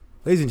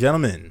Ladies and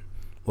gentlemen,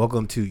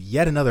 welcome to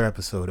yet another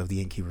episode of the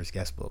Innkeeper's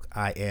Guestbook.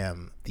 I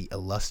am the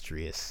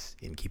illustrious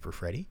Innkeeper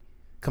Freddy,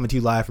 coming to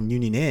you live from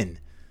Union Inn,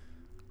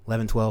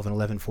 1112 and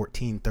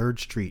 1114 3rd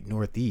Street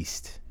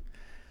Northeast.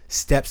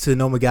 Steps to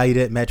Nome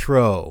Gallaudet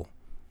Metro,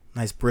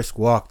 nice brisk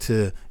walk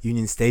to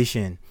Union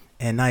Station,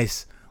 and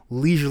nice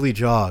leisurely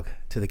jog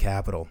to the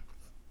Capitol.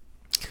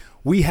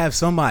 We have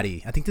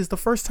somebody, I think this is the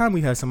first time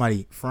we've had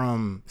somebody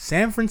from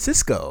San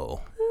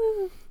Francisco.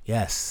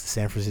 Yes,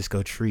 San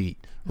Francisco treat.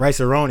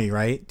 Rice-A-Roni,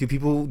 right? Do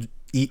people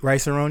eat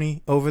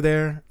Rice-A-Roni over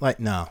there? Like,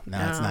 no,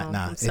 it's not.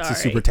 No, it's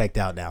just super teched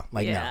out now.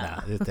 Like, no,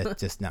 that's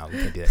just, no, we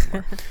can't do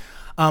that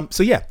anymore.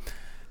 So, yeah,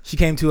 she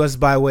came to us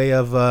by way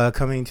of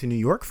coming to New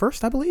York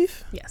first, I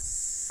believe.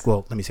 Yes.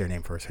 Well, let me say her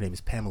name first. Her name is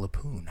Pamela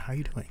Poon. How are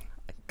you doing?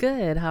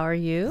 Good. How are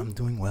you? I'm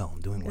doing well.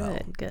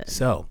 Good.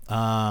 So,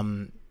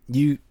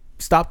 you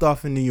stopped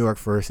off in New York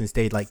first and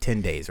stayed like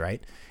 10 days,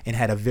 right? And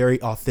had a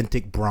very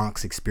authentic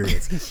Bronx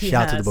experience.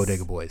 Shout out to the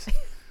Bodega Boys.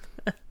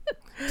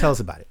 Tell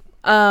us about it.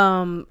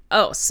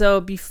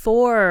 So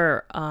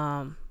before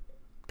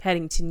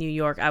heading to New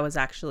York, I was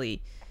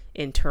actually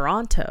in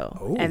Toronto.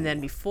 Oh. And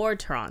then before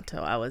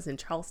Toronto, I was in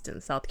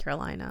Charleston, South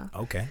Carolina.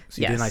 Okay.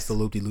 So you did a nice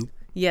little loop-de-loop.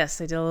 Yes,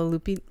 I did a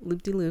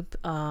loop-de-loop.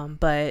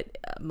 But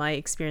my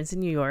experience in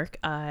New York,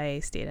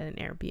 I stayed at an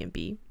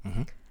Airbnb.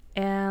 Mm-hmm.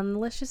 And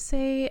let's just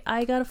say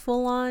I got a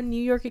full-on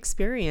New York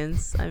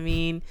experience. I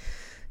mean,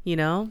 you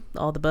know,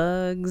 all the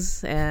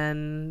bugs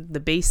and the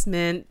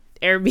basement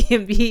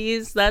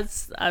Airbnbs.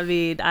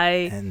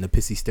 And the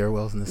pissy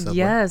stairwells in the subway.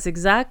 Yes,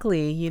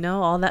 exactly. You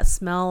know, all that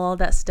smell, all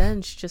that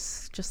stench,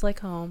 just like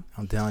home.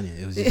 I'm telling you,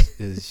 it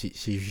was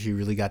she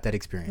really got that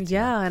experience.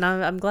 Yeah, you know?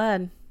 and I'm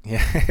glad.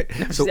 Yeah.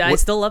 So I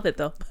still love it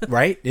though.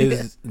 Right? It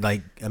was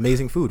like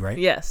amazing food, right?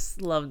 Yes,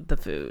 loved the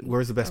food.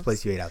 Where's the best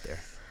place you ate out there?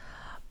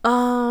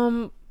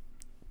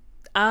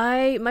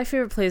 My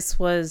favorite place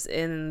was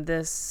in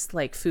this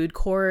like food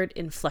court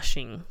in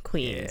Flushing,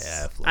 Queens.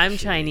 Yeah, Flushing. I'm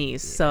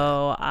Chinese,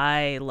 so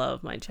I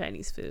love my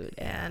Chinese food,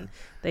 and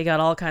they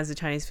got all kinds of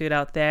Chinese food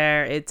out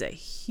there. It's a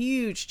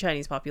huge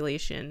Chinese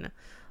population,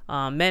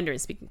 Mandarin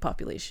speaking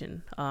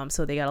population.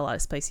 So they got a lot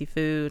of spicy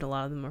food. A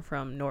lot of them are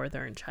from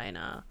northern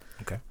China.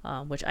 Okay.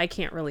 Which I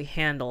can't really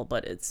handle,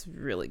 but it's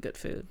really good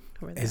food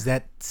over there. Is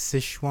that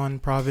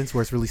Sichuan province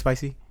where it's really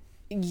spicy?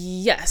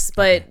 Yes,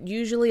 but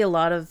usually a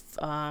lot of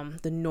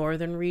the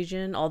northern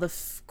region, all the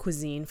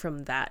cuisine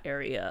from that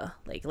area,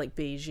 like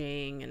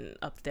Beijing and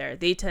up there,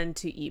 they tend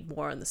to eat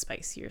more on the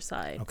spicier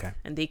side. Okay.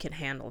 And they can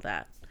handle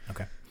that.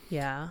 Okay.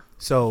 Yeah.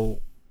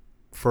 So,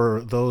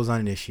 for those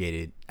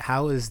uninitiated,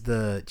 how is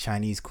the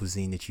Chinese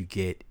cuisine that you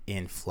get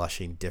in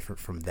Flushing different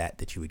from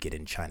that you would get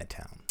in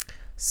Chinatown?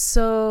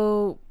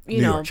 So, New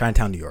York,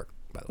 Chinatown, New York.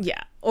 By the way.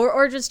 Yeah,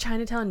 or just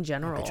Chinatown in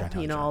general, Okay,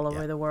 Chinatown, all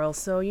over the world.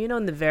 So,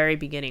 in the very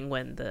beginning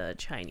when the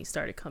Chinese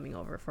started coming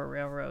over for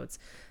railroads,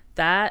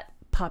 that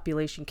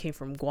population came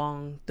from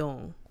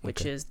Guangdong,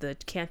 which is the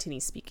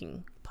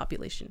Cantonese-speaking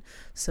population.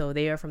 So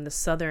they are from the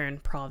southern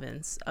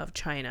province of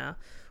China,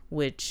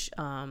 which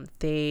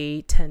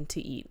they tend to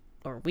eat,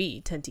 or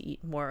we tend to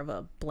eat more of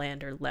a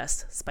blander,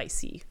 less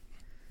spicy.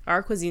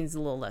 Our cuisine's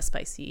a little less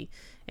spicy,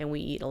 and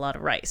we eat a lot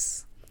of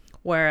rice.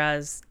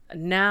 Whereas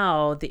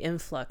now the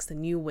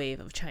new wave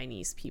of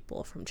Chinese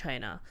people from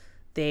China,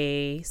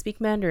 they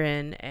speak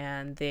Mandarin,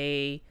 and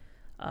they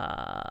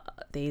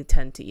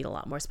tend to eat a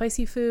lot more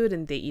spicy food,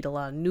 and they eat a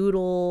lot of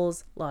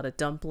noodles, a lot of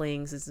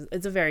dumplings.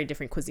 It's a very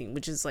different cuisine,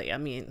 which is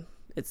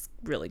it's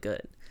really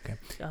good. Okay.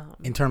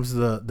 In terms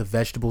of the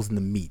vegetables and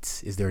the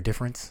meats, is there a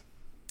difference?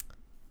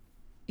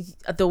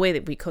 The way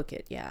that we cook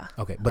it, yeah.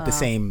 Okay, but the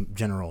same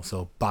general.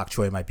 So bok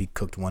choy might be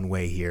cooked one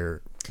way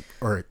here,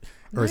 or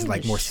is it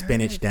like more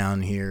spinach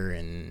down here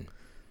and?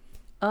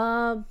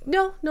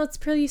 No, it's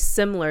pretty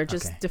similar.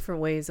 Just different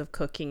ways of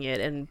cooking it,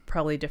 and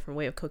probably a different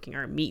way of cooking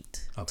our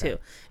meat too.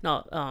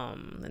 No,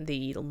 and they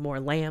eat more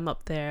lamb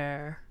up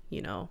there,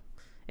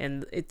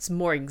 and it's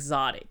more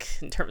exotic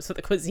in terms of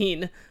the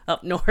cuisine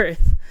up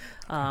north.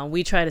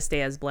 We try to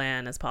stay as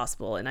bland as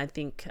possible, and I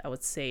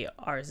would say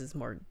ours is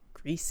more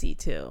greasy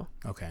too.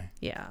 Okay.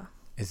 Yeah.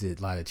 Is it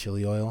a lot of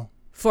chili oil?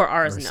 For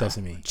ours, no.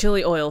 Sesame.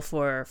 Chili oil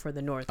for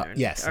the northern.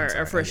 Yes.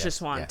 Or for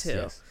Sichuan too.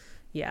 Yes.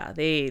 Yeah,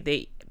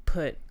 they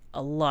put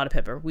a lot of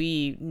pepper.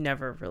 We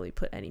never really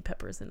put any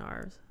peppers in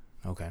ours.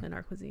 Okay. In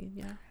our cuisine,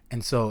 yeah.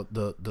 And so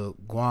the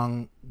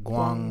Guangdong,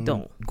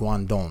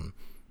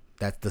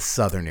 that's the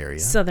southern area.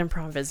 Southern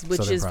province,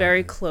 which is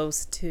very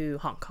close to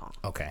Hong Kong.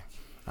 Okay.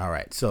 All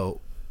right. So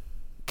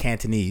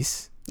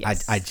Cantonese.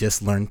 Yes. I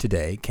just learned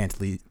today.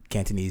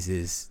 Cantonese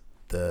is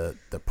the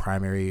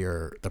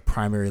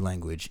primary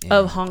language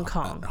of Hong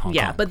Kong. Hong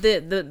yeah, Kong. But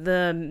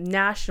the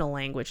national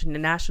language, the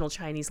national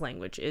Chinese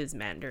language is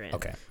Mandarin.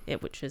 Okay.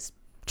 Which is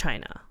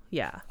China.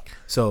 Yeah.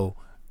 So,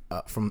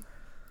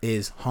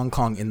 is Hong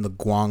Kong in the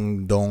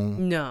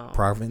Guangdong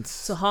province?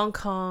 So Hong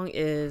Kong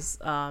is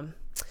Hong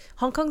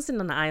Kong's in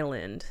an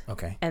island.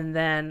 Okay. And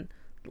then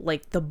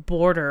like the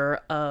border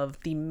of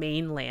the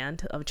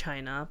mainland of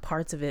China,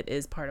 parts of it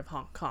is part of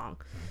Hong Kong.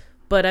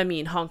 But I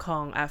mean, Hong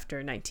Kong after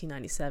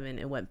 1997,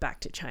 it went back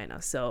to China.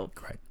 So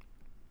right.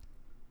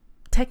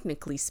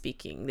 technically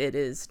speaking, it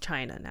is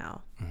China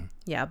now.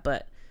 Yeah,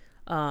 but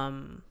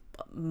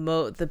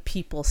the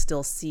people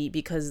still see,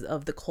 because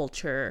of the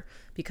culture,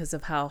 because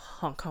of how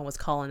Hong Kong was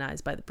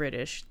colonized by the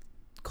British,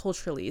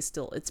 culturally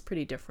it's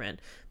pretty different.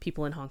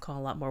 People in Hong Kong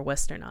a lot more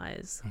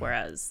westernized,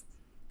 whereas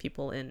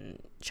people in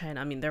China,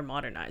 I mean, they're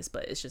modernized,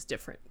 but it's just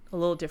different, a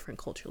little different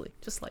culturally,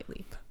 just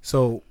slightly.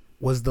 So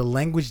was the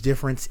language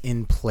difference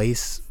in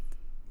place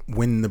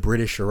when the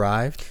British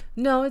arrived?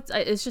 No,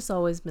 it's just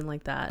always been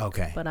like that.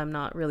 Okay. But I'm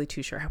not really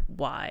too sure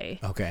why.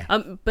 Okay.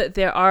 But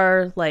there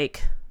are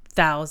like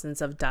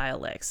thousands of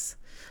dialects.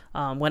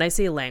 When I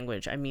say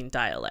language, I mean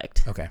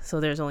dialect. Okay.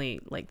 So there's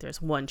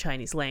one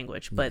Chinese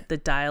language, but the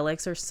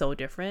dialects are so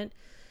different.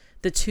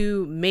 The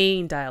two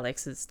main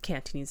dialects is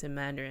Cantonese and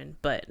Mandarin,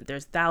 but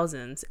there's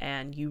thousands,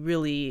 and you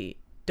really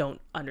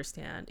don't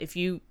understand. If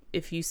you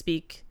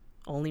speak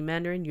only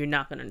Mandarin, you're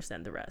not going to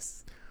understand the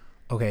rest.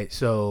 Okay,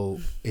 so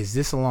is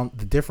this along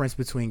the difference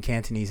between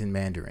Cantonese and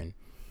Mandarin?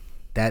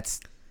 That's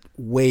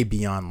way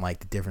beyond like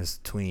the difference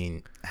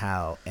between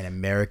how an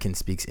American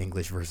speaks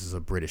English versus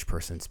a British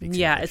person speaks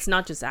English. It's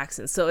not just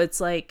accents. So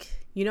it's like,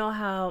 you know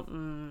how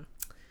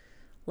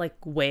like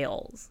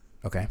Wales.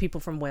 Okay. People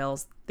from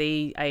Wales,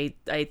 I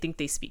think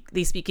they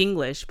speak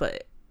English,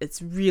 but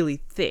it's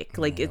really thick.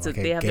 Like they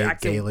have their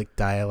accent. Gaelic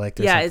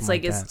dialect or yeah, something it's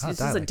like that. it's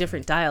just a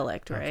different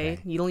dialect, right?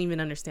 Okay. You don't even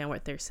understand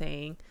what they're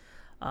saying.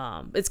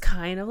 It's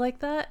kind of like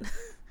that.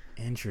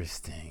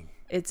 Interesting.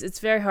 It's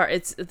very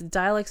hard. The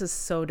dialects is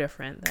so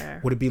different there.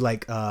 Would it be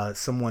like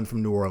someone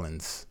from New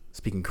Orleans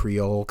speaking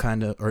Creole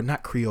kind of, or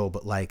not Creole,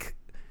 but like,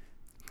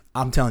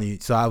 I'm telling you,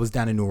 so I was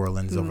down in New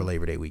Orleans over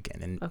Labor Day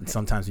weekend, and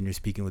sometimes when you're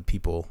speaking with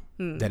people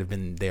that have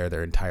been there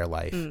their entire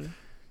life,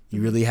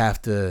 you really have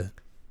to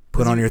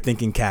put on your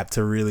thinking cap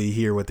to really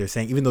hear what they're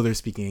saying, even though they're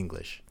speaking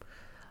English.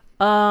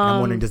 And I'm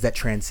wondering, does that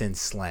transcend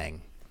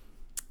slang?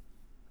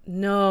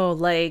 No,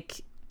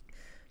 like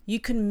you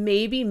can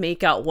maybe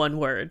make out one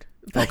word,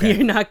 but Okay.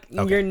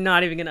 you're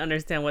not even gonna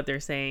understand what they're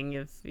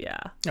saying.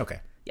 Okay.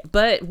 Yeah,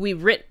 but we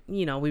write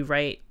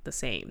the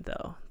same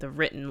though. The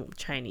written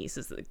Chinese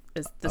is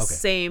the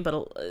same,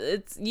 but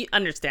it's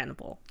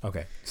understandable.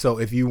 Okay. So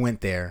if you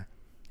went there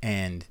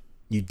and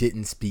you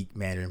didn't speak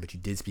Mandarin, but you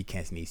did speak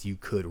Cantonese, you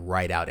could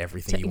write out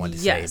everything you wanted to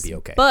say and be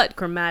okay. But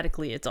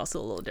grammatically, it's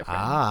also a little different.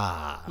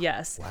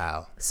 Yes.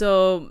 Wow.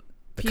 So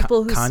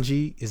people who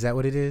kanji, is that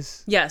what it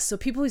is? Yes. So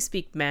people who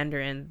speak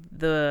Mandarin,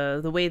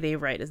 the way they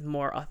write is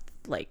more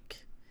like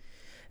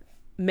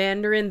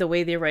Mandarin. The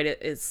way they write it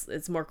is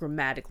it's more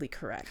grammatically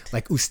correct.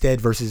 Like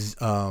usted versus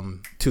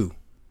tú.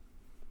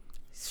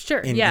 Sure.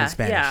 In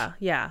Spanish.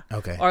 Yeah.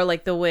 Okay. Or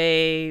like the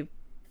way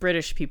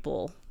British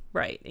people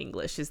write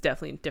English is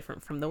definitely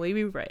different from the way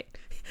we write.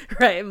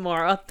 Right?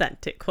 More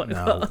authentic, quote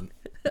unquote.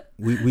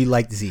 We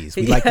like Z's.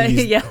 We like to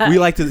use. We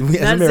like to. As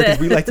Americans,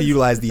 we like to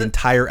utilize the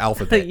entire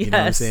alphabet. You know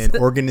what I'm saying?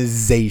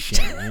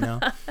 Organization. You know.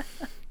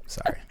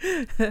 Sorry,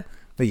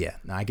 but yeah,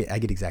 no, I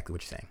get exactly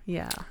what you're saying.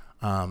 Yeah.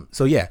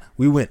 So yeah,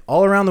 we went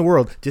all around the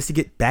world just to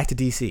get back to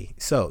DC.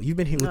 So you've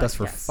been here with us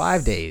for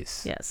 5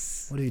 days.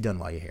 Yes. What have you done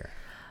while you're here?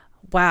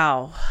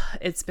 Wow,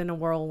 it's been a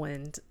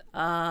whirlwind.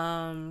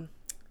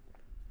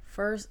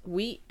 First,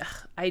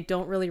 I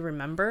don't really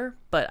remember,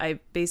 but I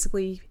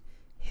basically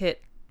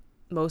hit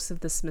most of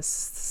the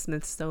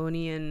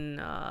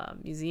Smithsonian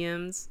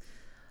museums.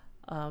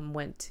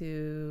 Went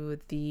to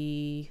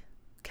the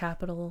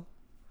Capitol,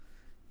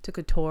 took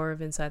a tour of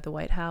inside the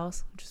White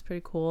House, which is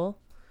pretty cool.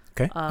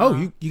 Okay.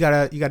 You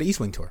got a East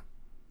Wing tour.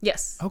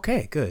 Yes.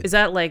 Okay, good. Is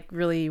that like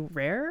really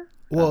rare?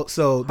 Well,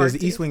 so there's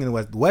the East Wing and the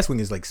West. The West Wing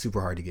is like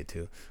super hard to get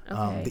to.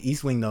 Okay. The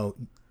East Wing, though,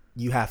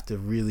 you have to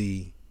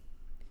really,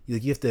 you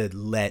have to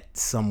let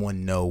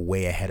someone know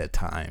way ahead of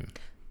time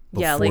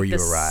before you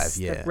arrive.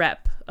 Yeah, the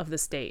rep of the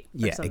state.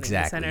 Yeah,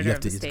 exactly. You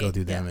have to just go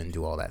through them and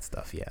do all that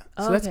stuff. Yeah.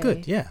 So that's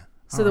good. Yeah.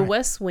 So the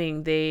West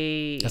Wing,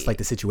 that's like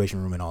the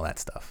Situation Room and all that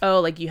stuff. Oh,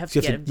 like you have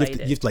to get invited.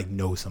 You have to like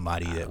know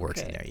somebody that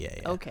works in there. Yeah.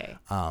 Okay.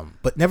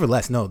 But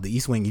nevertheless, no, the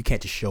East Wing, you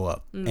can't just show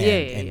up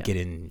and get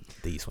in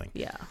the East Wing.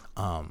 Yeah.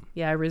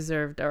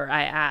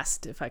 I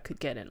asked if I could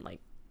get in like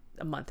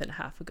a month and a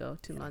half ago,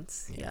 2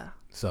 months. Yeah.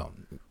 So,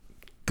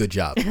 good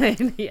job.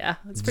 Yeah.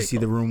 Did you see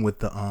the room with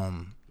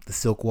the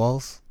silk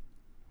walls?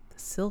 The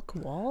silk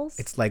walls?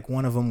 It's like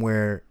one of them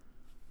where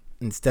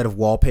instead of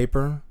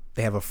wallpaper,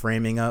 they have a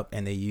framing up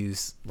and they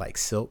use like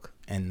silk,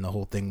 and the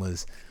whole thing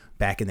was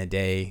back in the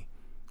day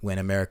when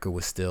America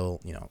was still,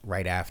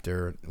 right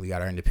after we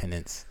got our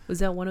independence. Was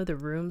that one of the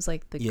rooms,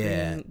 like the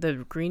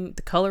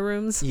color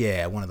rooms?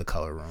 Yeah, one of the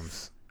color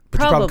rooms. But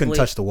you probably couldn't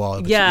touch the wall.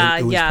 It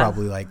was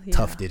probably like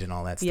tufted and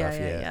all that stuff.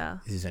 Yeah.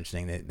 This is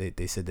interesting.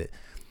 They said that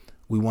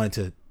we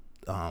wanted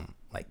to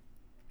like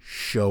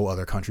show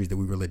other countries that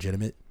we were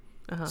legitimate.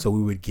 So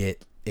we would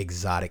get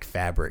exotic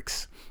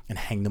fabrics and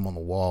hang them on the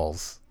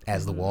walls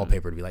as the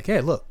wallpaper to be like,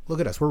 hey, look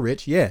at us, we're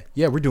rich. Yeah,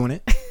 we're doing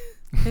it.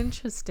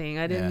 Interesting.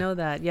 I didn't know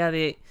that. Yeah,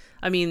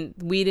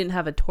 we didn't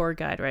have a tour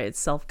guide, right? It's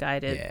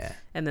self-guided. Yeah.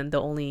 And then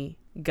the only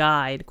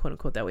guide, quote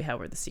unquote, that we had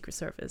were the Secret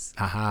Service.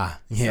 Aha.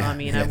 Yeah.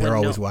 So, they're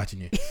always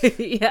watching you.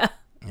 Yeah.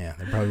 Yeah,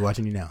 they're probably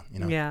watching you now.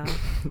 Yeah.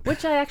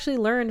 Which I actually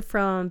learned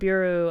from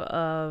Bureau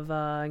of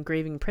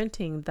Engraving and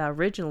Printing that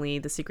originally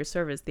the Secret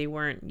Service, they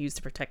weren't used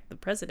to protect the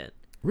president.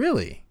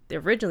 Really?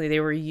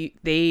 Originally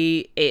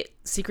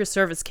Secret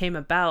Service came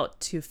about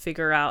to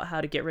figure out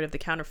how to get rid of the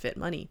counterfeit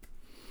money.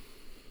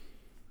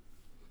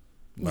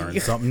 Learn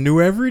something new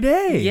every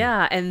day.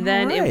 Yeah, and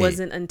then it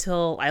wasn't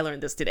until I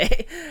learned this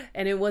today,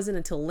 and it wasn't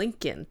until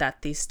Lincoln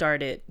that they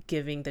started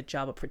giving the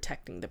job of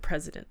protecting the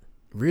president.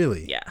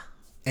 Really? Yeah.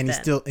 And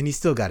he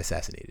still got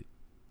assassinated.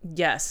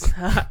 Yes.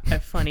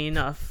 Funny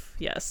enough,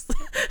 yes.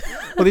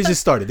 Well, they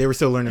just started. They were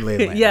still learning lay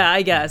of land. Yeah,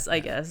 I guess.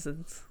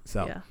 It's,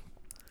 so, yeah.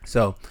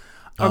 So,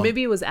 or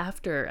maybe it was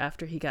after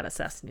he got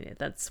assassinated.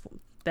 Then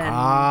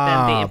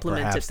they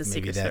implemented the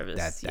Secret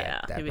Service.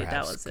 Maybe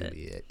that was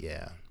it.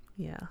 Yeah.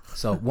 Yeah.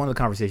 So one of the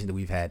conversations that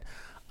we've had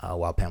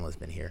while Pamela's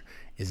been here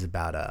is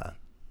about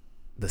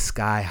the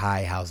sky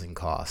high housing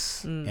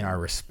costs in our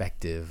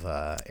respective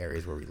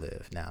areas where we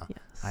live. Now, yes.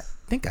 I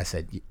think I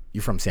said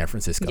you're from San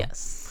Francisco.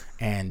 Yes.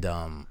 And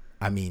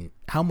I mean,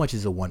 how much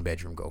does a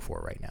 1-bedroom go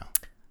for right now?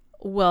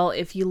 Well,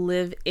 if you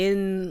live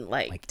in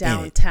like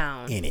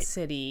downtown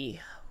city,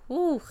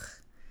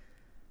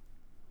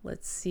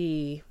 let's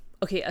see.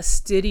 Okay, a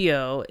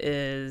studio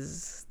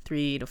is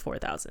 $3,000 to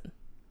 $4,000.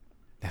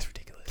 That's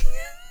ridiculous.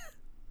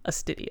 A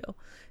studio.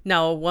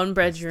 Now, a one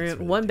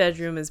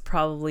bedroom is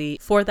probably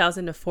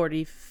 $4,000 to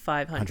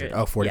 $4,500.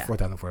 Oh,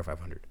 $4,000,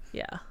 $4,500.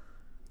 Yeah.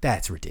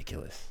 That's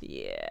ridiculous.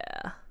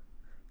 Yeah.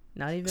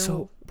 Not even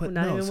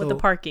with the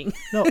parking.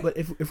 No, but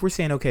if we're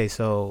saying, okay,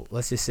 so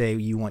let's just say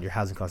you want your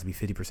housing cost to be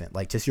 50%,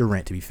 like just your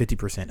rent to be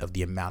 50% of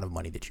the amount of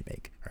money that you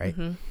make, right?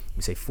 Mm-hmm.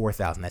 We say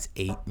 4,000, that's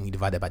 8, and we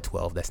divide that by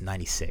 12, that's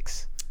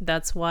 96.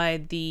 That's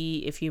why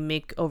if you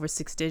make over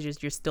 6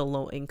 digits, you're still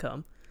low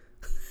income.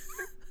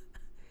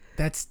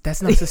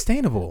 That's not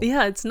sustainable.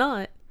 Yeah, it's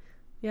not.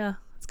 Yeah,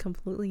 it's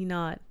completely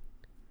not.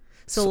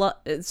 So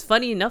it's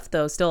funny enough,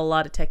 though. Still, a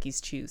lot of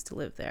techies choose to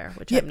live there,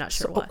 which I'm not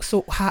sure why.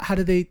 So how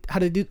do they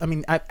do? I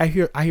mean, I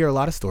hear a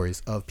lot of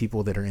stories of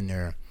people that are in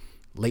their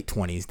late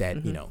 20s that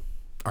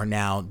are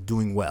now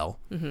doing well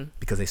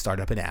because they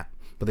started up an app.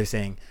 But they're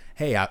saying,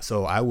 hey,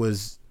 so I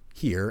was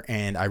here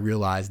and I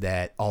realized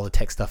that all the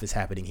tech stuff is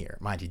happening here.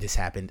 Mind you, this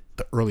happened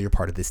the earlier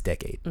part of this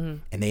decade,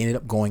 and they ended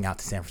up going out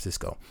to San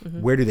Francisco.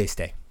 Where do they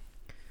stay?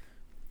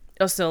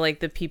 Oh, so like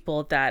the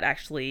people that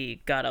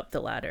actually got up the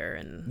ladder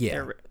and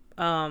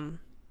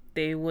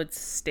they would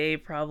stay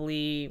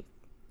probably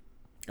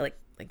like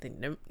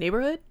the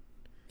neighborhood.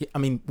 Yeah, I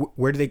mean,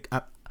 where do they?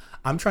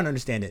 I'm trying to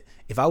understand it.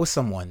 If I was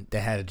someone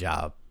that had a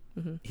job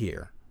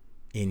here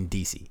in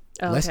DC,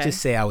 let's just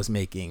say I was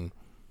making,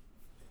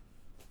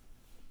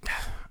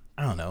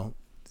 I don't know,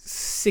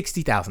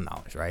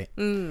 $60,000, right?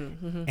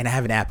 And I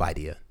have an app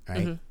idea,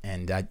 right?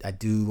 And I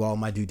do all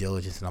my due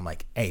diligence, and I'm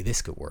like, hey,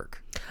 this could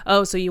work.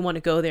 Oh, so you want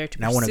to go there to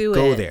pursue it? I want to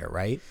go there,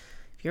 right?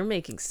 If you're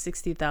making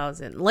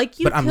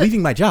 $60,000, but I'm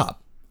leaving my job.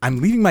 I'm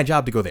leaving my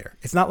job to go there.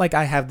 It's not like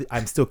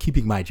I'm still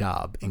keeping my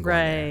job and going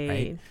there,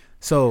 right?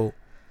 So,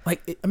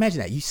 like, imagine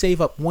that you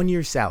save up 1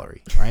 year's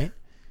salary, right?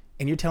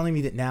 And you're telling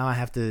me that now I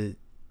have to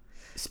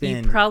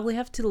spend. You probably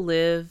have to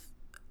live.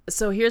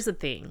 So here's the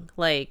thing: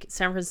 like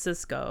San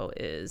Francisco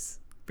is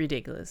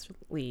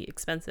ridiculously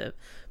expensive,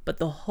 but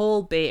the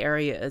whole Bay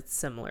Area is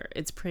similar.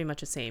 It's pretty much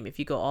the same. If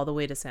you go all the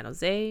way to San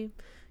Jose,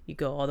 you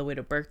go all the way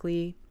to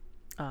Berkeley,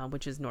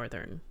 which is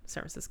northern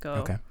San Francisco.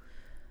 Okay.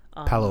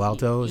 Palo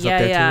Alto is up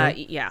there too,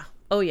 right? Yeah.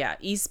 Oh yeah,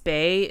 East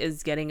Bay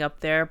is getting up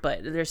there,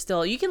 but there's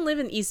still, you can live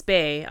in East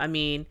Bay. I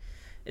mean,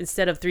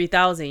 instead of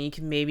 3,000, you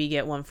can maybe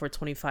get one for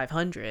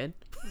 2,500.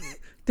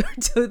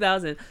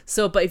 2,000.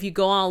 So, but if you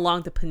go on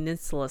along the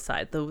peninsula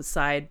side, the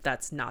side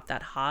that's not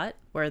that hot,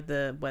 where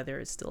the weather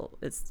is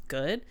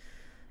good,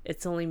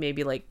 it's only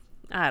maybe like,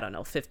 I don't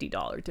know,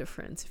 $50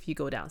 difference if you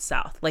go down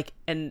south, like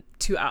an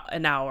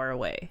hour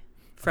away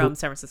from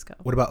San Francisco.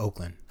 What about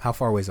Oakland? How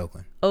far away is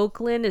Oakland?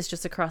 Oakland is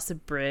just across the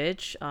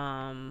bridge.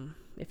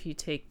 If you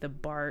take the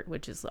BART,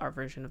 which is our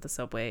version of the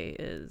subway,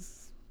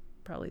 is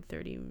probably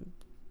 30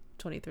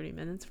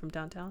 minutes from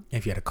downtown.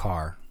 If you had a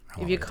car.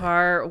 If your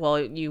car,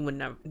 well, you would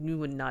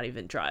not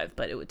even drive,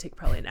 but it would take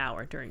probably an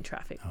hour during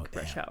traffic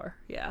rush hour.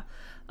 Yeah.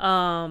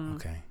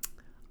 Okay.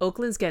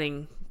 Oakland's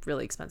getting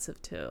really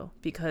expensive too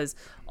because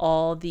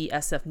all the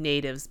SF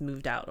natives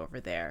moved out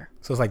over there.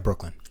 So it's like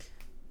Brooklyn.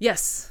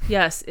 Yes,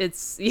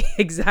 it's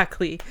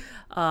exactly.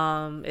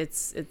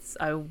 It's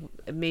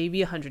maybe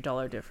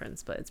 $100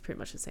 difference, but it's pretty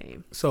much the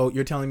same. So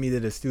you're telling me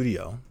that a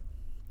studio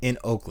in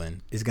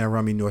Oakland is going to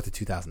run me north of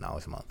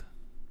 $2,000 a month?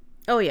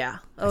 Oh yeah,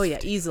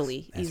 That's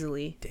easily.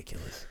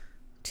 Ridiculous.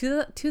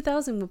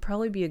 2,000 would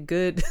probably be a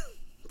good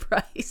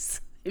price.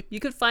 If you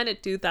could find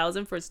it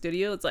 2,000 for a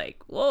studio, it's like,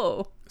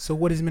 whoa. So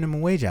what is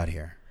minimum wage out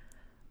here?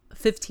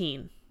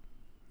 15.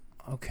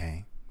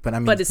 Okay. But I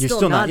mean, but it's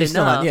still not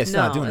enough. It's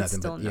not doing nothing.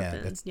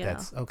 But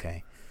that's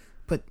okay.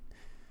 But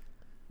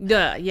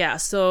yeah.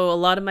 So a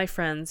lot of my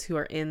friends who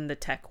are in the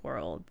tech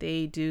world,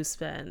 they do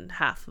spend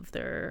half of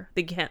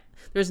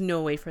there's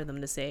no way for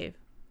them to save.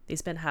 They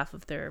spend half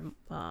of their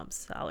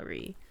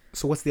salary.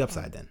 So what's the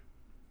upside then?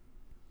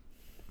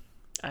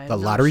 A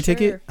lottery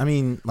ticket? I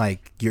mean,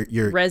 like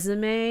your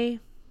resume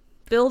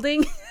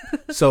building.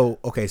 So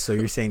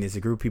you're saying there's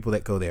a group of people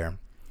that go there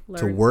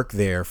to work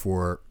there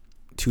for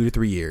 2 to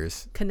 3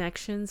 years.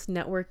 Connections,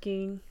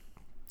 networking.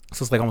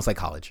 So it's like almost like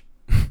college.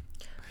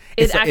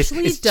 It's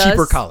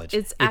cheaper college.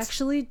 It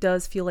actually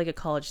does feel like a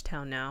college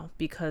town now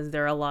because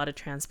there are a lot of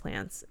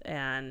transplants.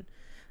 And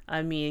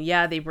I mean,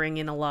 yeah, they bring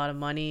in a lot of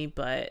money,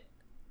 but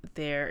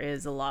there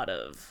is a lot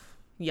of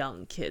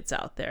young kids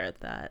out there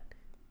that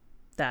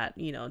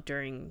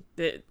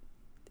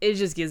it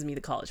just gives me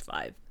the college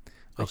vibe,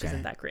 which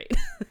isn't that great.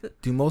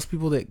 Do most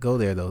people that go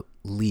there though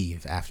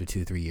leave after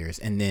 2-3 years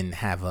and then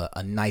have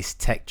a nice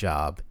tech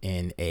job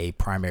in a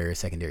primary or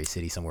secondary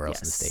city somewhere else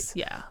in the States?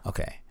 Yeah.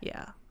 Okay.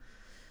 Yeah.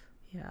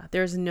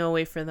 There's no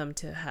way for them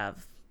to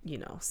have,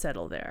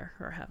 settle there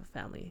or have a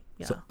family.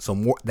 Yeah. So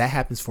more that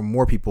happens for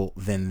more people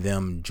than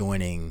them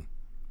joining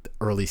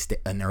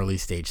an early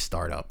stage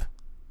startup.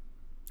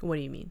 What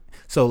do you mean?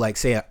 So like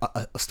say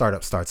a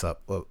startup starts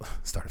up. Well,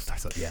 startup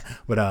starts up, yeah.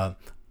 But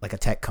like a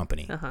tech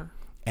company. Uh-huh.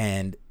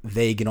 And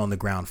they get on the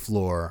ground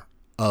floor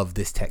of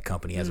this tech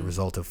company as a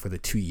result of for the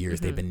 2 years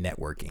they've been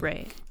networking.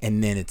 Right.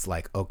 And then it's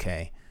like,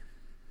 okay,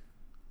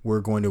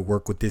 we're going to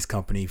work with this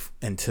company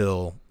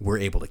until we're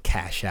able to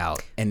cash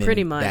out. And then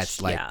pretty much,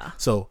 that's like, yeah.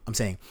 So I'm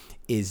saying,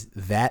 is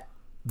that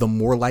the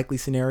more likely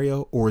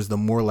scenario, or is the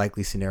more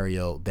likely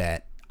scenario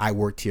that I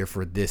worked here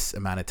for this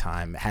amount of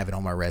time, have it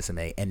on my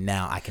resume, and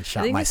now I can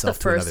shop myself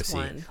to another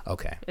seat?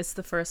 Okay. It's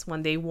the first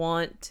one. They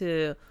want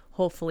to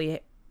hopefully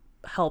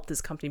help this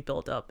company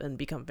build up and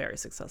become very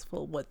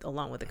successful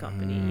along with the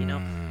company,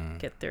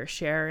 get their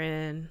share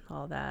in,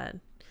 all that.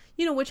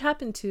 Which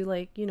happened to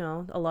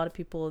a lot of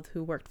people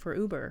who worked for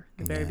Uber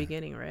in the very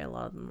beginning, right? A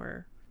lot of them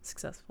were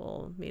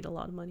successful, made a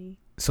lot of money.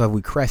 So have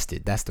we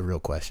crested? That's the real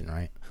question,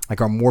 right?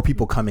 Like, are more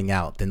people coming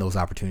out than those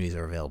opportunities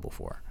are available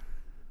for?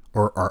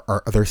 Or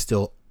are there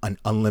still an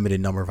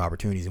unlimited number of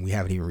opportunities and we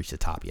haven't even reached the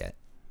top yet?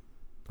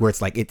 Where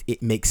it's like,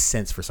 it makes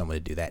sense for someone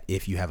to do that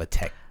if you have a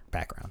tech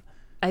background.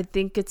 I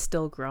think it's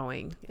still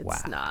growing.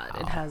 It's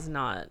not. It has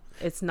not.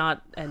 It's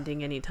not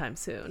ending anytime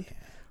soon. Yeah.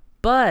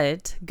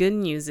 But good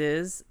news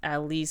is,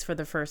 at least for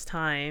the first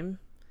time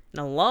in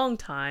a long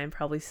time,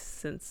 probably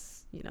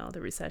since,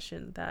 the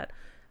recession, that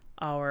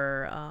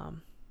our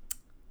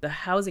the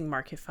housing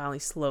market finally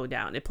slowed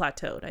down. It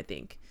plateaued, I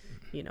think.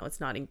 It's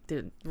not,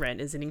 the rent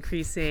isn't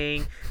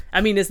increasing.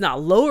 I mean, it's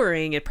not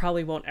lowering. It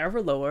probably won't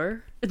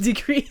ever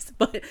decrease,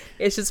 but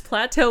it's just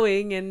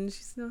plateauing and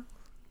she's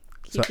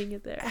keeping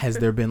it there. Has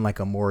there been like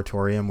a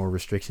moratorium or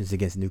restrictions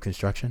against new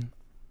construction?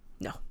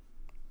 No.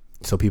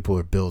 So people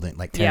are building,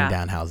 like tearing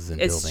down houses and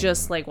building. It's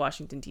just like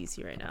Washington,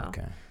 D.C. right now.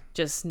 Okay.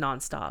 Just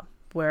nonstop.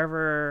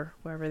 Wherever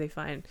they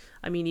find.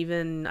 I mean,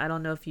 even, I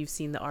don't know if you've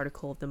seen the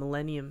article of the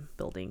Millennium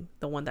Building,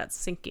 the one that's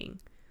sinking.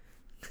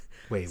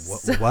 Wait,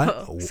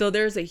 what? So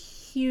there's a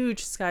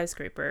huge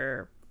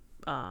skyscraper,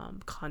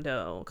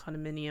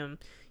 condominium,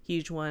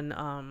 huge one.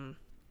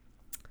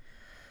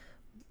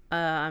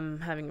 I'm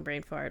having a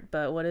brain fart,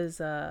 but what is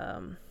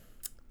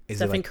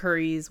Stephen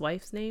Curry's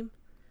wife's name?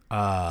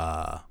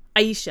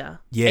 Aisha.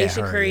 Yeah,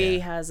 Aisha Curry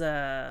has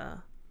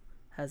a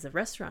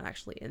restaurant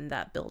actually in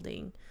that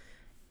building,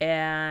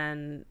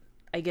 and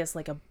I guess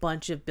like a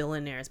bunch of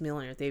millionaires,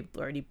 they've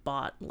already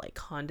bought like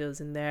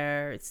condos in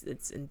there.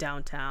 It's in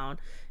downtown,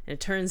 and it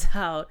turns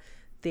out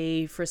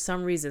they, for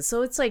some reason,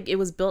 so it's like it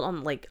was built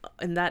on like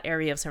in that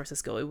area of San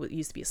Francisco. It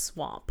used to be a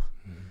swamp,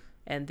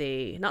 and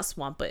not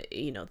swamp, but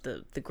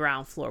the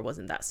ground floor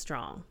wasn't that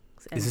strong.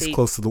 And is this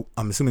close to the?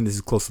 I'm assuming this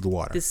is close to the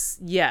water.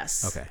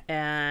 Yes. Okay.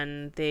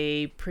 And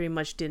they pretty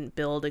much didn't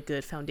build a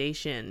good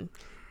foundation,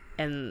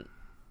 and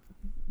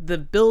the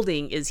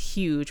building is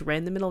huge, right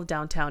in the middle of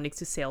downtown, next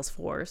to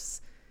Salesforce,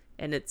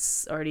 and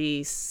it's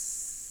already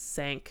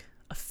sank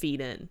a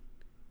feet in.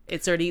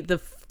 It's already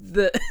the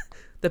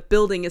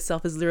building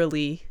itself is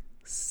literally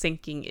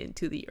sinking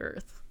into the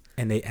earth.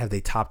 And have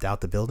they topped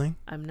out the building?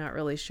 I'm not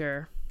really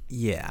sure.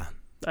 Yeah.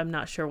 I'm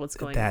not sure what's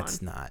going on.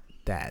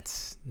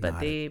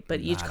 But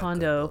each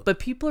condo, but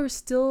people are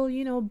still,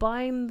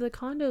 buying the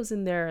condos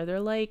in there.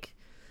 They're like,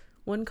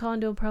 one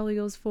condo probably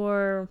goes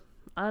for,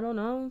 I don't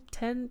know,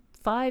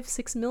 5,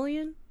 6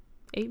 million,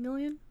 8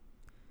 million.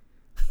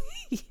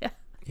 Yeah.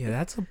 Yeah,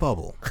 that's a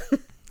bubble.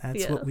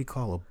 That's what we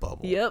call a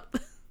bubble. Yep.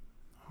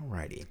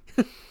 Alrighty.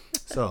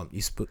 So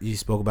you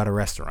spoke about a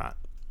restaurant.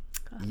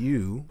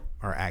 You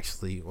are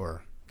actually,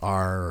 were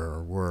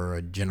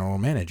a general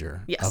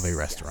manager of a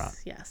restaurant.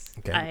 Yes.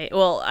 Okay.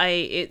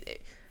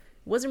 It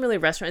wasn't really a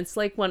restaurant. It's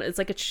like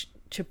a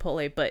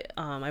Chipotle, but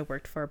I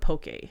worked for a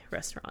poke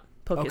restaurant,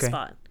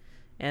 spot,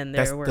 and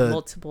there were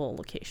multiple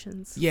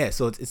locations. Yeah,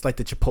 so it's like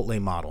the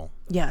Chipotle model.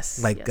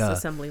 Yes.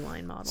 Assembly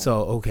line model.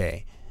 So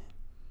okay,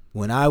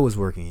 when I was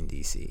working in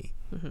DC,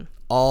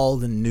 all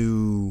the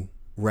new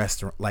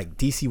restaurant, like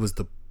DC was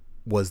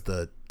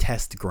the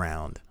test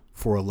ground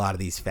for a lot of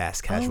these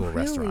fast casual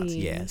restaurants.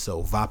 Yeah.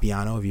 So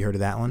Vapiano, have you heard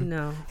of that one?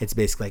 No. It's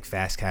basically like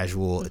fast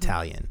casual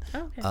Italian.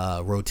 Oh,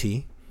 okay.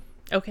 Roti.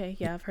 Okay.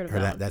 Yeah, I've heard of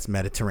that. That's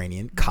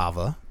Mediterranean.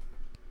 Cava.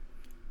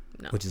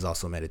 No. which is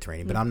also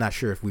Mediterranean. But I'm not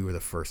sure if we were the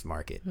first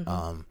market.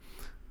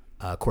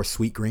 Of course,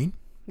 Sweet Green.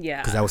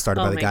 Yeah. Because that was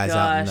started by the guys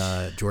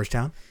out in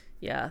Georgetown.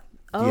 Yeah.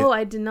 Oh,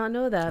 I did not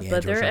know that.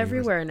 But they're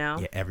everywhere now.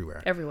 Yeah,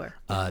 everywhere. Everywhere.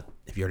 Have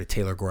you heard of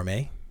Taylor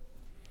Gourmet?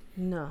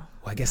 No.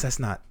 Well, I guess that's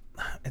not.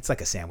 It's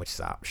like a sandwich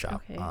shop.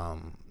 Okay.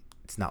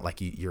 It's not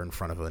like you're in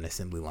front of an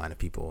assembly line of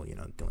people,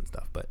 doing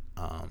stuff. But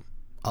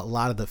a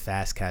lot of the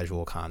fast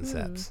casual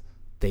concepts,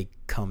 they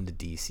come to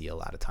DC a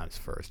lot of times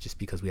first, just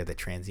because we have that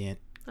transient.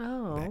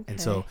 Oh, okay.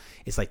 And so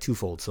it's like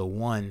twofold. So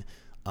one,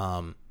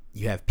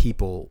 you have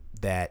people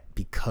that,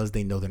 because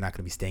they know they're not going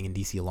to be staying in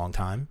DC a long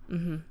time,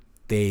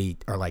 they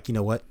are like, you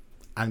know what,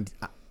 I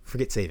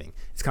forget saving.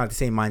 It's kind of the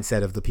same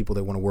mindset of the people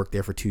that want to work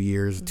there for 2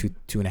 years,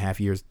 2.5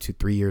 years,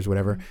 3 years,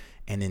 whatever,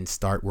 and then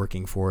start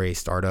working for a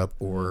startup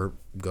or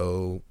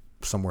go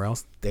somewhere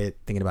else. They're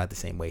thinking about it the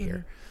same way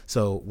here.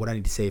 So what I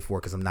need to save for,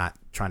 because I'm not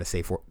trying to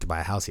save for to buy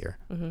a house here,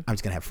 I'm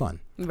just gonna have fun.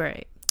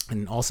 Right.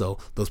 And also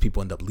those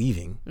people end up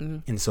leaving,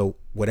 and so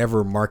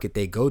whatever market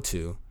they go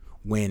to,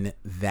 when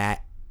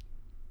that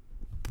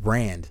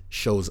brand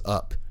shows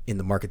up in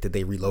the market that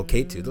they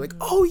relocate to, they're like,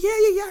 oh yeah,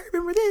 I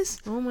remember this.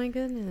 Oh my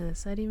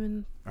goodness, I didn't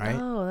even. Right?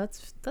 Oh,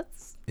 that's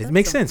it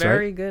makes sense,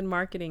 very right? good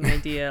marketing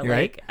idea.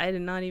 Right? Like, I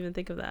did not even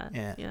think of that.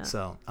 Yeah.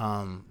 So,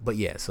 but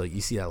yeah, so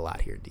you see that a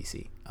lot here in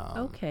DC.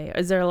 Okay.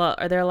 Are there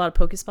a lot of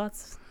Poke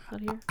spots out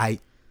here? I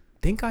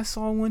think I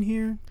saw one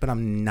here, but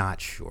I'm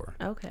not sure.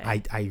 Okay.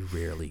 I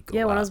rarely go.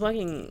 Yeah, when out.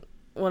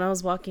 I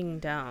was walking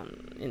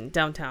down in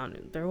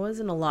downtown, there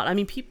wasn't a lot. I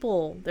mean,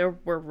 there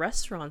were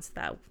restaurants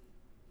that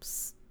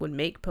would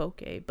make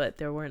poke, but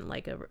there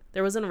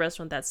wasn't a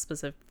restaurant that's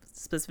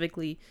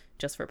specifically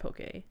just for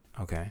poke.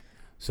 Okay.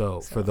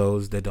 So for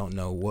those that don't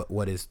know,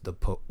 what is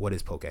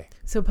poke?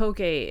 So poke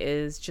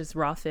is just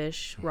raw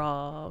fish,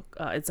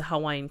 it's a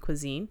Hawaiian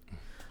cuisine.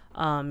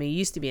 It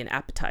used to be an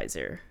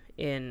appetizer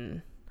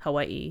in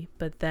Hawaii,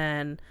 but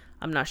then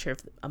I'm not sure if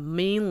a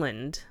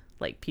mainland,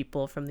 like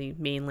people from the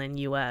mainland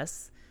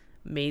US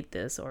made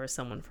this, or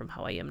someone from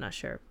Hawaii, I'm not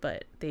sure,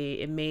 but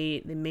they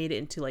made it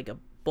into like a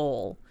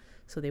bowl.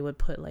 So they would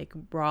put like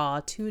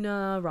raw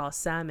tuna, raw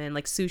salmon,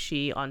 like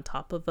sushi on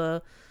top of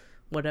a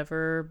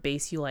whatever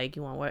base you like.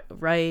 You want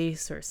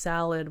rice or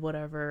salad,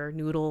 whatever,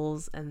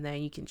 noodles, and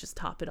then you can just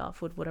top it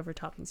off with whatever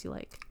toppings you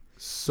like.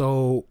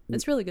 So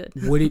it's really good.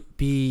 Would it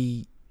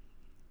be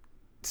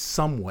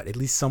at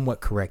least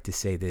somewhat correct to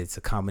say that it's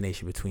a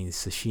combination between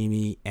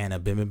sashimi and a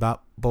bibimbap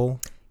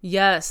bowl?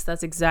 Yes,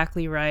 that's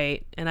exactly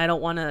right. And I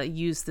don't want to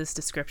use this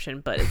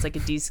description, but it's like a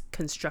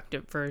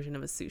deconstructed version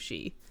of a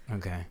sushi.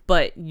 Okay.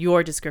 But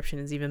your description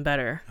is even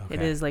better. Okay.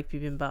 It is like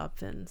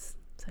bibimbap and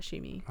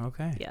sashimi.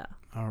 Okay. Yeah.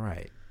 All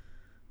right.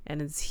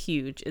 And it's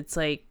huge. It's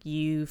like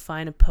you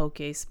find a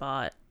poke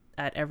spot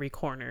at every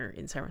corner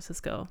in San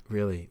Francisco.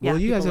 Really? Yeah,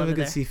 well, you guys have a good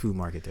there. seafood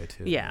market there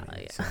too. Yeah. I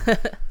mean, so.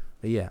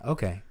 But yeah.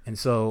 Okay. And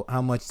so,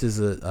 how much does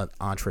an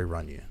entree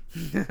run you?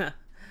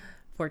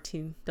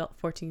 14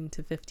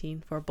 to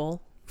 15 for a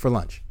bowl. For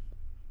lunch?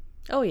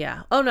 Oh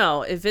yeah. Oh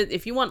no.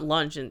 If you want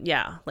lunch, and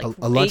like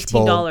a lunch $18.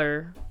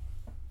 bowl.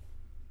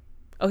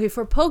 Okay,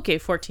 for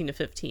poke, 14 to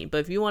 15. But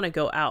if you want to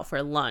go out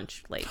for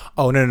lunch, like...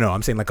 Oh, no.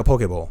 I'm saying like a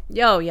poke bowl.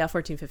 Yo, yeah,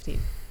 14, 15.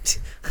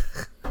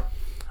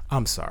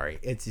 I'm sorry.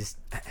 It's just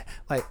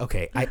like,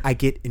 okay, I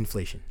get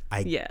inflation.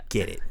 I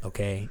get it,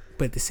 okay?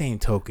 But at the same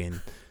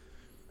token,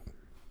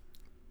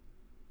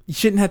 you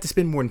shouldn't have to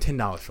spend more than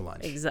 $10 for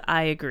lunch.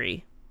 I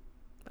agree.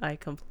 I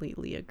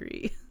completely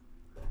agree.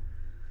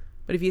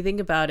 But if you think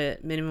about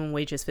it, minimum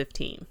wage is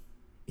 15.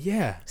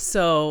 Yeah.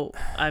 So,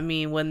 I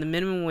mean, when the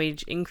minimum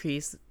wage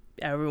increase,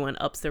 everyone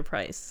ups their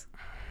price.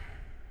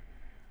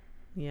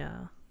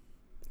 Yeah.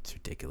 It's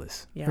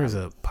ridiculous. Yeah. There's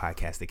a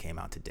podcast that came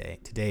out today.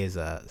 Today is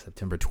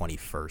September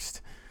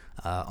 21st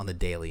on the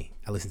Daily.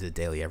 I listen to the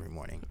Daily every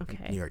morning.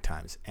 Okay. New York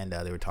Times. And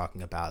they were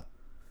talking about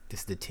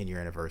this is the 10-year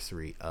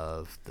anniversary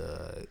of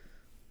the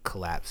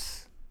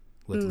collapse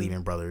with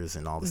Lehman Brothers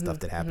and all the stuff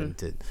that happened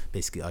to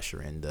basically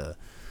usher in the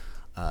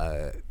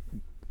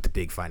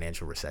big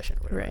financial recession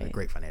or whatever, the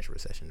great financial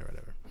recession or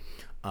whatever.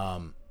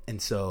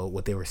 And so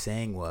what they were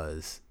saying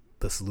was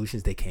the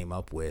solutions they came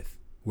up with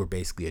were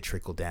basically a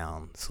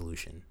trickle-down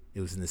solution.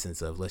 It was in the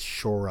sense of let's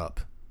shore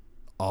up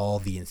all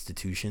the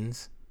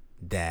institutions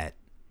that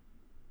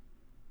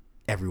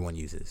everyone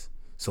uses.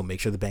 So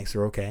make sure the banks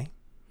are okay.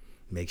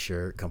 Make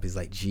sure companies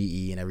like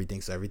GE and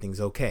everything, so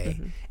everything's okay.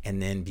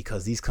 And then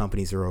because these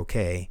companies are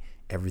okay,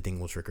 everything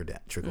will trickle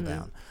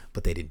down.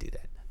 But they didn't do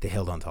that. They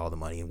held on to all the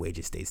money and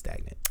wages stayed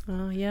stagnant.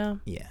 Oh, yeah.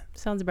 Yeah.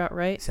 Sounds about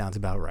right.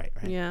 Right?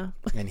 Yeah.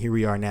 And here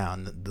we are now,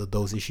 and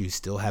those issues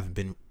still haven't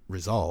been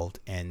resolved,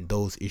 and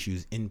those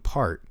issues in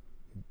part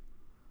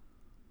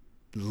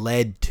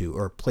led to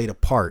or played a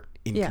part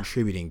in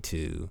contributing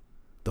to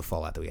the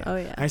fallout that we had. Oh,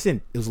 yeah. I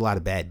understand it was a lot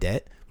of bad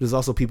debt, but it was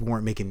also people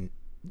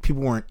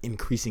weren't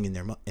increasing in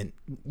their and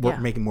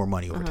weren't making more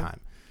money over time.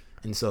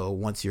 And so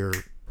once your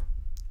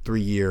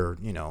 3-year,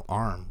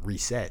 arm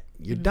reset,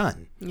 you're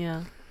done.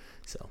 Yeah.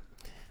 So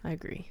I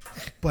agree.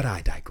 But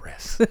I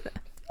digress.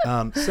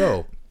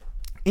 So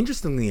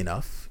Interestingly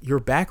enough, your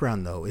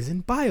background though is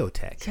in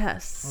biotech.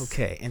 Yes.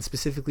 Okay, and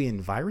specifically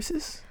in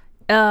viruses.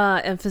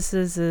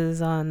 Emphasis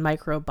is on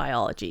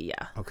microbiology.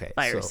 Yeah. Okay.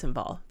 Virus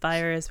involved.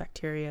 Virus,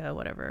 bacteria,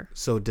 whatever.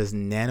 So does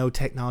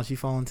nanotechnology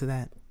fall into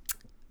that?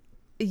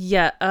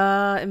 Yeah.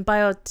 In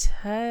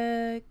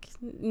biotech,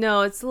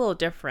 no, it's a little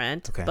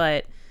different. Okay.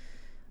 But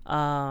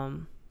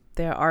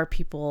there are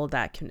people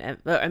that can.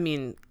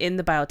 In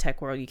the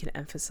biotech world, you can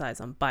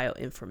emphasize on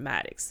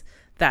bioinformatics.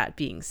 That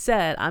being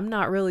said, I'm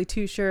not really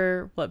too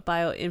sure what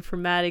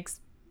bioinformatics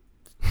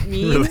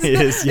means. Really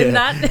is, yeah.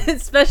 Not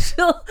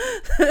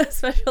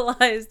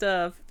specialized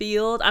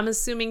field. I'm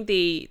assuming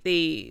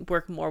they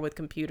work more with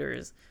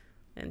computers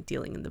and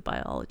dealing in the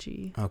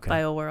biology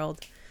bio world.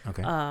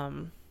 Okay.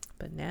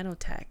 But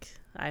nanotech,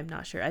 I'm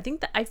not sure.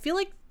 I feel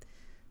like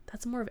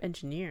that's more of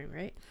engineering,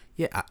 right?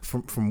 Yeah,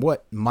 from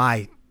what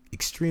my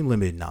extreme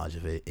limited knowledge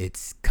of it,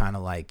 it's kind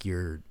of like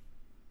your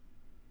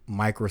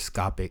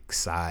microscopic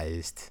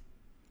sized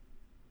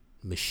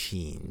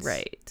machines,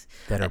 Right.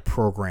 that are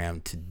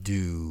programmed to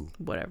do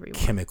Whatever you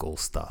want. chemical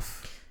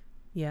stuff.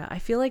 Yeah, I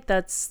feel like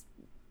that's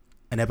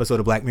An episode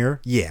of Black Mirror?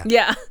 Yeah.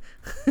 Yeah.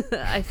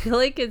 I feel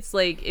like it's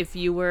like if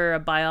you were a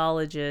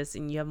biologist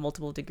and you have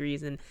multiple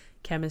degrees in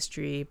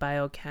chemistry,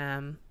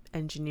 biochem,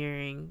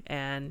 engineering,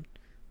 and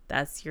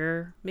that's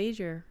your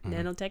major,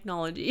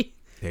 nanotechnology.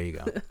 There you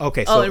go.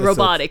 Okay. And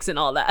robotics and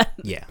all that.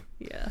 Yeah.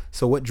 Yeah.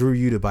 So what drew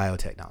you to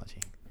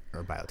biotechnology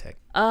or biotech?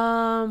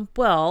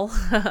 Well,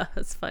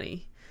 that's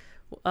funny.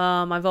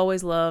 I've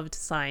always loved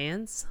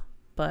science,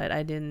 but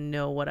I didn't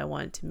know what I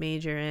wanted to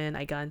major in.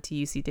 I got into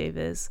UC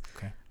Davis.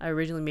 Okay. I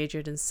originally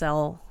majored in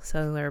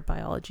cellular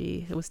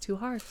biology. It was too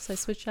hard, so I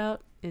switched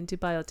out into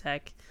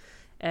biotech.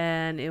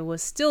 And it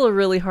was still a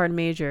really hard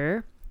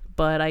major,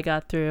 but I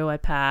got through. I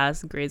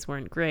passed. Grades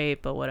weren't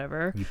great, but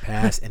whatever. You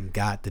passed and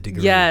got the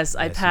degree. Yes,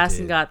 I passed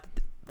and got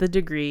the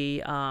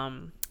degree.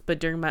 But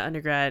during my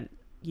undergrad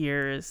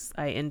years,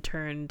 I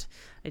interned.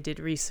 I did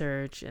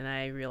research, and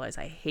I realized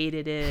I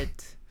hated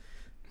it.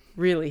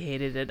 Really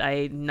hated it.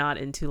 I'm not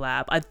into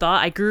lab.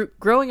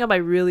 Growing up, I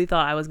really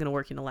thought I was going to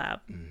work in a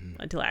lab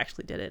until I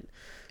actually did it.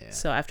 Yeah.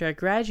 So after I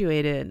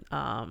graduated,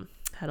 had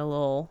a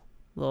little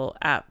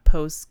at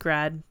post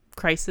grad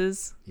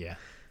crisis. Yeah.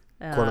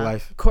 Quarter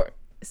life.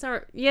 It's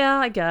not. Yeah,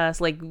 I guess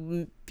like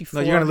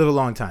before. No, you're gonna live a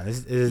long time.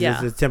 This is a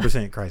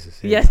 10% crisis.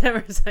 Yeah,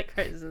 10%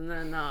 crisis, and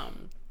then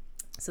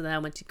so then I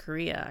went to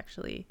Korea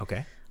actually.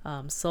 Okay.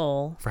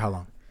 Seoul. For how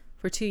long?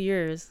 For 2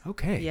 years.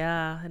 Okay.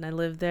 Yeah, and I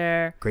lived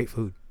there.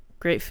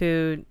 Great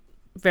food,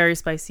 very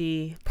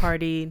spicy,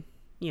 partied,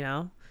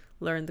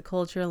 learned the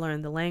culture,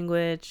 learned the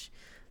language,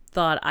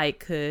 thought I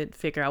could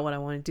figure out what I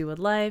want to do with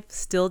life.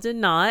 Still did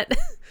not,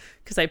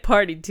 because I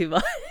partied too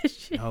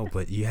much. Oh,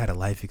 but you had a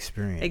life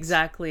experience.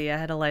 Exactly. I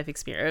had a life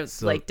experience.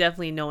 So,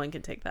 definitely no one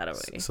can take that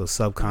away. So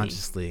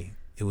subconsciously,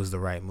 it was the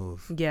right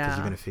move. Yeah. Because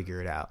you're going to figure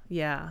it out.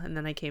 Yeah. And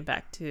then I came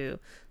back to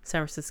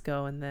San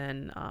Francisco, and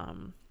then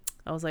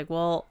I was like,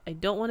 well, I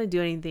don't want to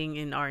do anything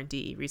in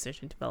R&D,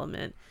 research and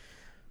development.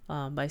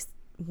 But I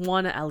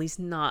want to at least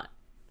not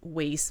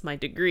waste my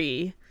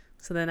degree.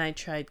 So then I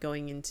tried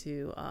going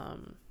into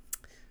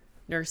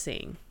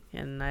nursing,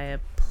 and I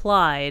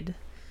applied,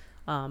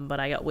 but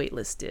I got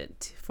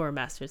waitlisted for a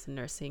master's in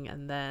nursing,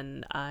 and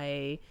then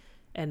I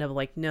ended up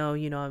like, no,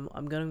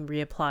 I'm going to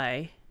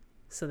reapply.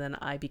 So then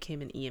I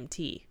became an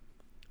EMT,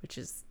 which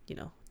is, do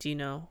you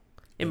know?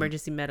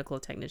 Emergency medical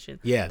technician.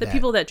 Yeah. The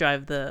people that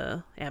drive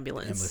the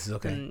ambulance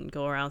okay. And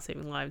go around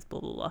saving lives, blah,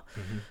 blah, blah.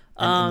 Mm-hmm.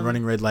 And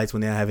running red lights when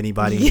they don't have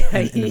anybody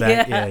in the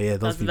back. Yeah,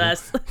 those people.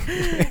 That's the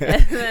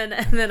best.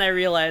 and then I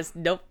realized,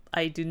 nope,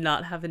 I do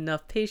not have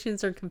enough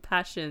patience or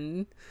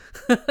compassion.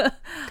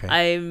 Okay.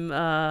 I'm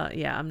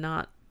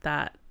not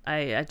that.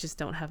 I just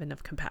don't have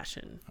enough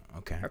compassion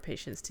or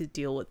patience to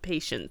deal with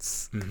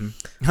patients.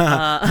 Mm-hmm.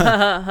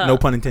 No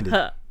pun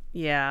intended.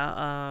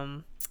 Yeah.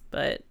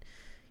 But,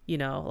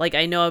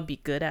 I know I'd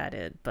be good at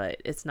it,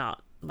 but it's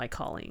not my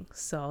calling.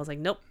 So I was like,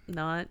 nope,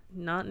 not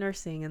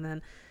nursing.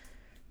 And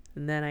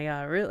then I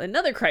got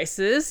another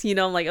crisis.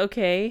 I'm like,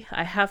 okay,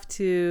 I have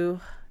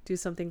to do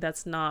something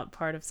that's not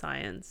part of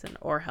science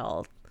or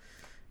health.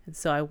 And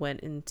so I went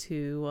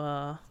into,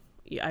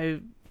 I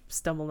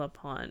stumbled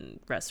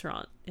upon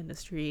restaurant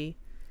industry.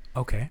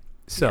 Okay.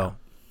 So,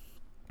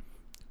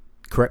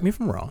 correct me if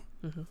I'm wrong,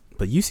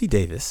 but UC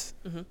Davis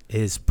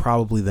is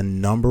probably the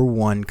number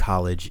 1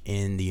 college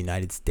in the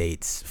United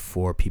States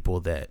for people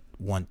that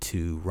want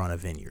to run a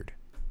vineyard.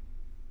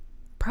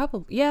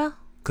 Probably, yeah.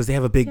 Because they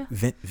have a big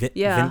Mondavi.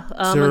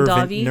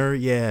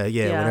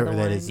 Whatever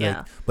that is. Yeah.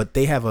 Like, but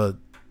they have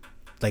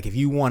if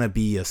you want to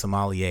be a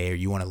sommelier or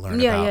you want to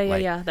learn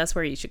about that's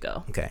where you should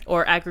go. Okay.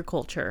 Or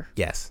agriculture.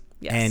 Yes.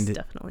 And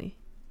definitely.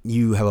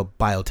 You have a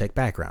biotech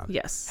background.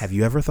 Yes. Have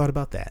you ever thought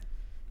about that?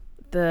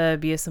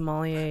 Be a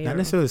sommelier? Not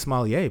necessarily a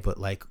sommelier, but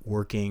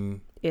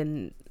working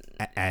in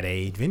at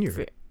a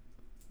vineyard.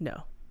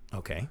 No.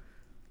 Okay.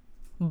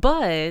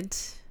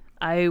 But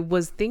I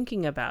was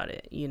thinking about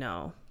it,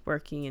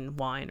 working in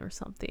wine or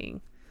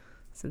something.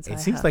 Since it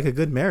seems like a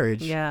good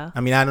marriage. Yeah.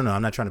 I mean, I don't know.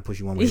 I'm not trying to push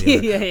you one way or the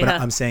other. Yeah.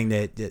 But I'm saying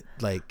that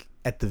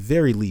at the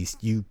very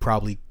least, you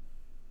probably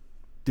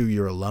through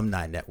your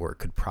alumni network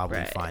could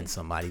probably find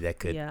somebody that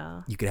could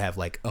you could have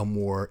like a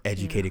more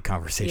educated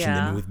conversation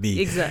than with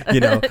me, exactly. You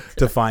know,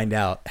 to find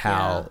out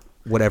how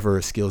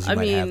whatever skills you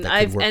might have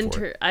that could work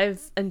for it.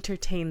 I've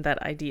entertained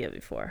that idea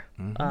before,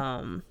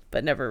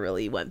 but never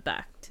really went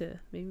back to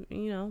maybe,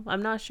 you know,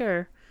 I'm not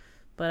sure,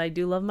 but I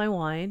do love my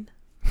wine,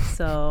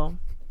 so.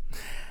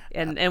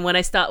 And when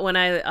I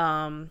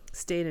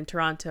stayed in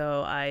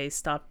Toronto, I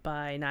stopped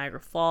by Niagara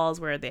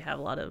Falls, where they have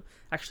a lot of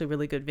actually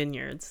really good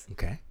vineyards.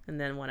 Okay. And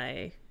then when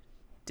I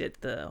did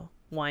the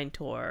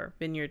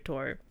vineyard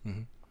tour,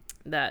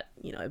 that,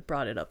 you know, I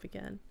brought it up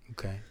again.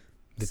 Okay.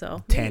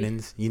 So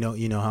tannins, you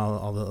know how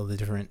all the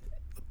different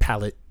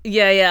palate.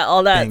 Yeah,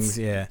 all that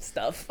things,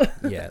 stuff.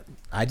 Yeah,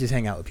 I just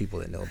hang out with people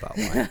that know about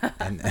wine,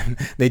 and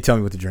they tell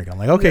me what to drink. I'm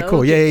like, okay,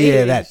 cool,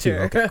 that too.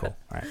 Sure. Okay, cool.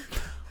 All right.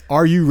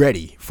 Are you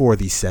ready for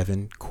the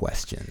 7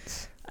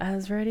 questions?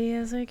 As ready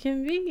as I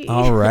can be.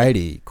 All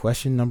righty.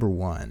 Question number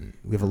 1.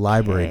 We have a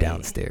library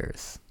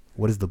downstairs.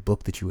 What is the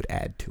book that you would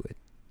add to it?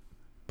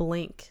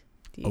 Blink.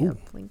 Do you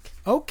have Blink?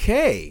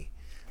 Okay.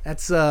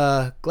 That's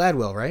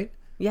Gladwell, right?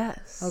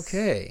 Yes.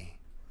 Okay.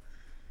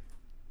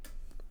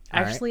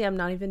 Actually, I'm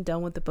not even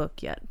done with the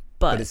book yet.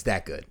 But it's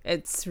that good.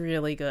 It's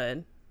really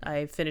good.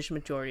 I finished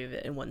majority of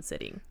it in one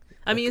sitting.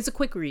 I mean, it's a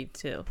quick read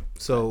too.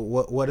 So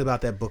what about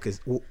that book is?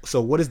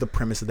 So what is the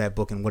premise of that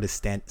book, and what has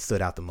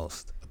stood out the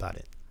most about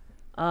it?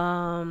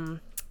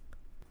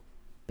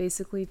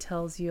 Basically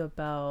tells you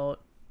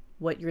about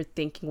what you're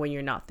thinking when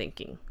you're not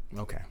thinking.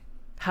 Okay.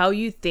 How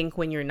you think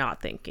when you're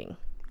not thinking.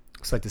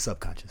 It's like the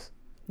subconscious.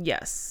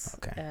 Yes.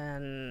 Okay.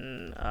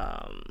 And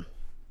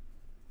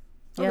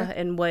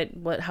and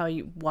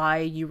why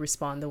you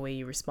respond the way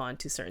you respond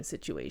to certain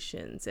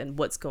situations, and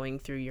what's going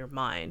through your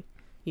mind.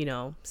 You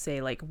know,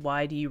 say like,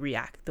 why do you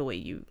react the way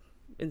you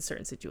in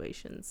certain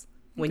situations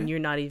when you're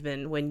not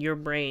even, when your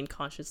brain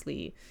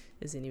consciously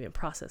isn't even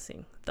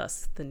processing,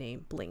 thus the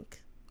name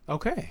Blink.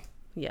 Okay.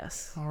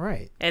 Yes. All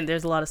right. And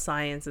there's a lot of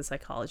science and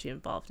psychology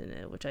involved in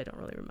it, which I don't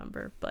really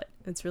remember, but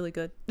it's really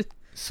good.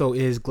 So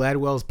is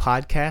Gladwell's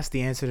podcast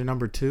the answer to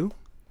number 2?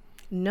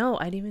 No,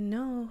 I didn't even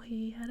know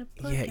he had a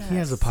podcast. Yeah, he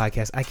has a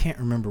podcast. I can't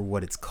remember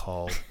what it's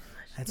called.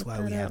 That's why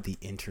we have the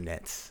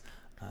internets.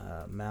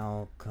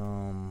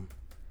 Malcolm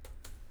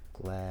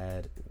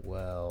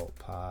Gladwell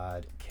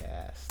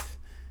podcast.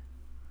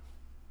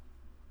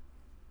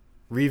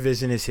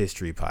 Revisionist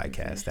History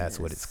podcast. That's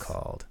what it's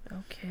called.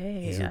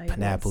 Okay. He's with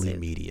Panoply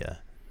Media.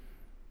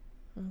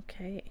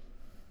 Okay.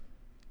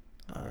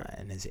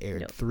 And has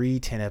aired 3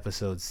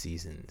 10-episode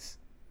seasons.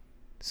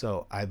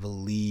 So I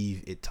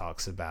believe it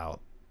talks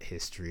about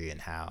history and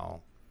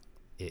how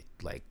it,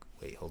 like,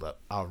 wait, hold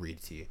up. I'll read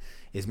it to you.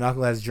 It's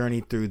Malcolm Gladwell's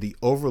journey through the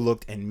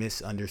overlooked and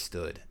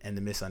misunderstood and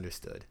the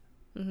misunderstood.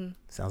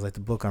 Sounds like the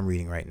book I'm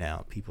reading right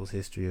now, People's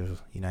History of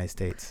the United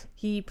States.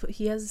 He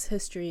has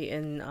history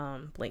in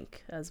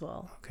Blink as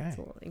well. Okay. It's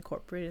a little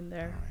incorporated in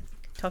there. All right.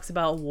 Talks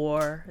about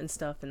war and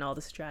stuff and all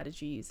the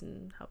strategies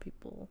and how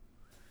people.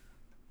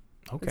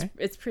 Okay.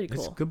 It's pretty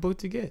cool. It's a good book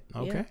to get.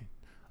 Okay. Yeah.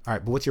 All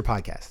right, but what's your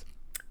podcast?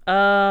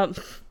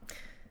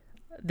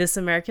 This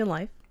American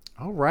Life.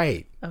 All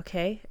right.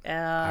 Okay.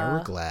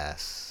 Ira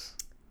Glass.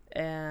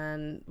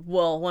 And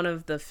one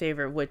of the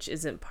favorite, which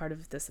isn't part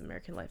of This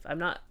American Life. I'm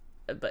not.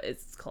 But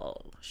it's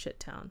called Shit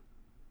Town.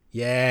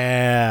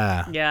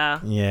 Yeah.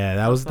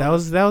 That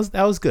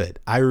was good.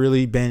 I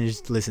really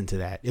listened to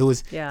that. It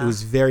was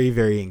very,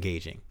 very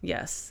engaging.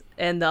 Yes.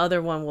 And the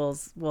other one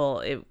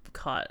it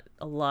caught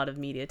a lot of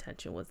media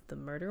attention, was the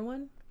murder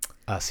one.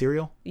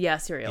 Serial? Yeah,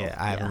 Serial. Yeah,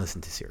 I haven't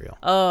listened to Serial.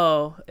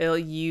 Oh,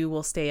 You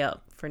Will Stay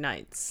Up for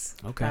Nights.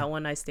 Okay. That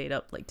one I stayed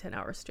up like 10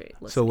 hours straight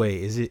listening. So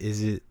wait,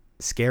 is it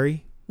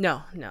scary?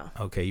 No.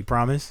 Okay, you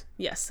promise?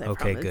 Yes, I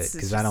okay, promise. Good.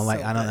 Because I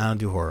don't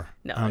do horror.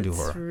 No, I don't do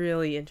horror. It's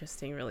really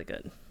interesting, really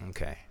good.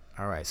 Okay.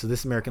 All right. So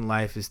This American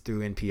Life is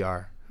through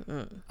NPR.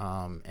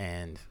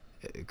 And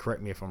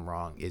correct me if I'm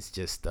wrong. It's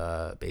just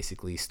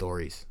basically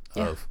stories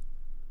of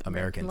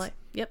Americans. Life.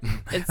 Yep.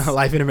 It's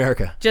life in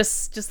America.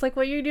 Just like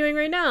what you're doing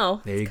right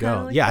now. There you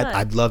go. Like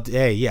I'd love to.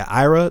 Hey, yeah,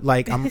 Ira.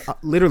 Like I'm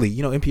literally,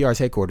 NPR's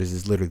headquarters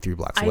is literally 3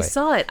 blocks away. I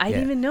saw it. I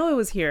didn't even know it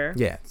was here.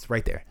 Yeah, it's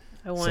right there.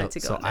 I wanted to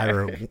go So there.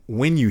 Ira,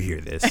 when you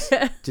hear this,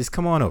 just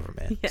come on over,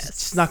 man. Yes.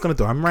 Just knock on the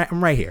door. I'm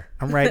right here.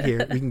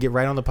 We can get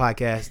right on the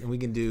podcast and we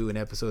can do an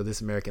episode of This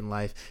American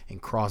Life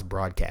and cross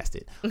broadcast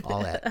it.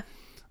 All that.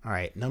 All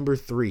right. Number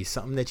 3,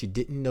 something that you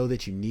didn't know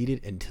that you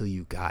needed until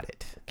you got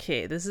it.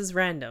 Okay, this is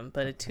random,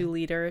 but a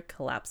 2-liter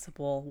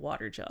collapsible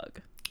water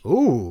jug.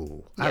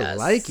 Ooh, Yes. I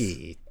like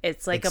it.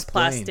 It's like Explain. a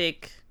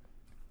plastic,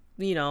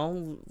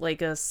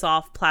 like a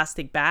soft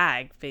plastic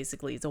bag,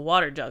 basically. It's a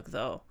water jug,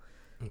 though.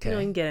 Okay. You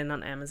can get it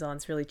on Amazon.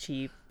 It's really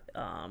cheap.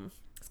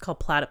 It's called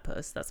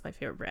Platypus. That's my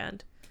favorite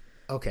brand.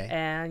 Okay.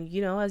 And,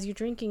 as you're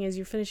drinking, as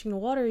you're finishing the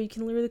water, you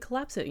can literally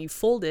collapse it. You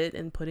fold it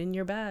and put it in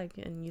your bag,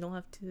 and you don't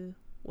have to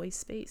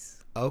waste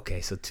space. Okay,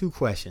 so 2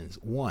 questions.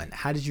 1,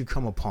 how did you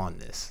come upon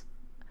this?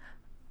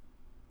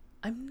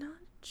 I'm not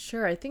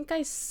sure. I think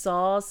I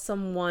saw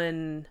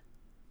someone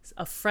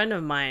a friend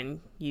of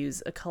mine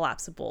used a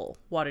collapsible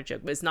water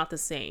jug, but it's not the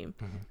same.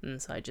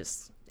 And so I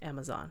just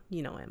Amazon.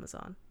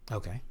 Amazon.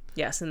 Okay.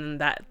 Yes, and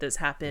then this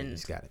happened. You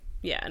just got it.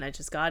 Yeah, and I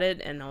just got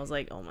it, and I was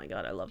like, oh my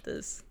god, I love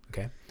this.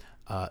 Okay.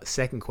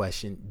 Second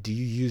question: do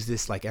you use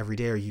this like every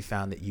day, or you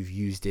found that you've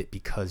used it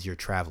because you're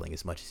traveling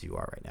as much as you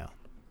are right now?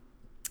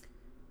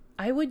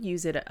 I would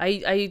use it.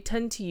 I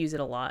tend to use it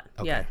a lot.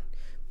 Okay. Yeah,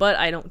 but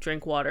I don't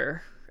drink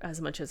water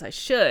as much as I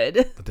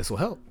should. But this will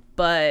help.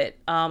 But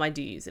I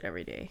do use it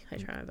every day. I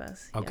try my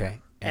best. Okay.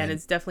 Yeah. And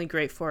it's definitely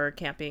great for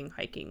camping,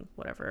 hiking,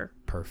 whatever.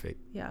 Perfect.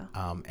 Yeah.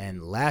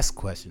 And last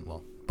question,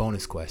 well,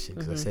 bonus question,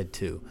 because I said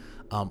two.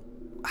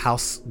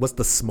 What's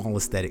the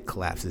smallest that it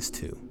collapses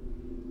to?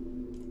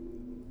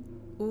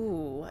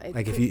 Ooh.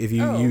 If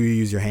you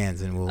use your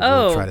hands, and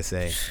we'll try to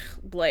say.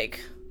 Like,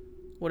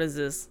 what is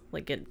this?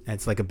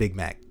 It's like a Big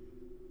Mac.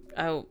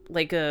 Oh,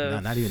 like a. No,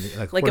 not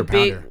even like a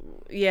big. Pounder.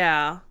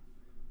 Yeah.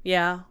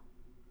 Yeah.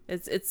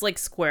 It's like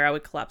square. I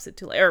would collapse it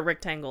to or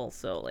rectangle.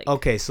 So like.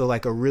 Okay, so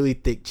like a really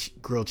thick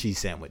grilled cheese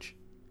sandwich.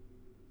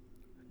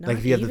 Not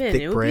if you have the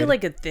thick it would bread. be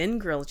like a thin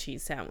grilled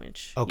cheese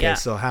sandwich. Okay, yeah.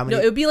 so how many?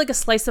 No, it would be like a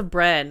slice of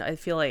bread. I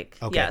feel like.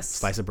 Okay, yes.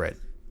 slice of bread.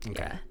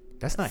 Okay, Yeah.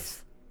 that's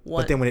nice.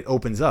 But then when it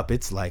opens up,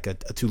 it's like a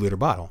 2-liter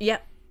bottle.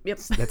 Yep.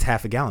 That's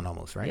half a gallon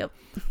almost, right? Yep.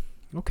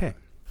 Okay.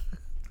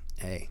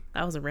 Hey.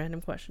 That was a random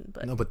question,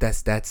 but No, but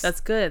that's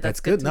good. That's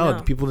good. No,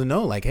 know. people to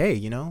know, like, hey,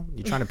 you're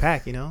trying to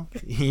pack, you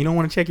don't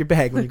want to check your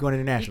bag when you're going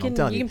international. I'm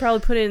telling you you. can probably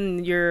put it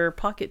in your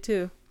pocket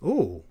too.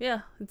 Ooh.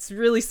 Yeah, it's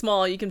really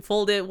small. You can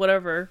fold it,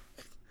 whatever.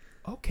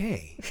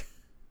 Okay.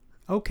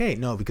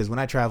 No, because when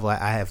I travel,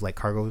 I have like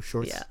cargo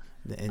shorts. Yeah.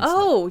 And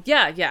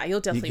yeah.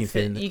 You'll definitely can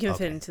fit. You can okay.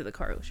 fit into the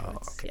cargo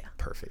shorts. Oh, okay. Yeah.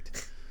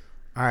 Perfect.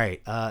 All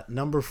right.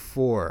 Number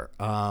 4,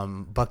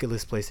 bucket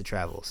list place to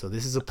travel. So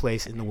this is a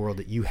place in the world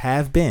that you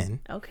have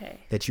been. Okay.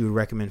 That you would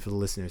recommend for the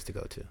listeners to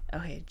go to.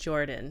 Okay,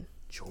 Jordan.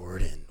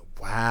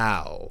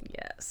 Wow.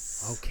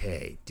 Yes.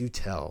 Okay. Do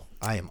tell.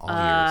 I am all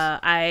ears.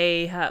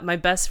 I have my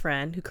best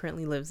friend who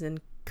currently lives in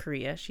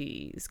Korea.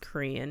 She's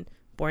Korean,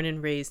 born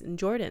and raised in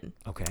Jordan.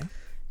 Okay.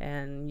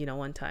 And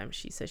one time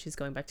she said she's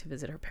going back to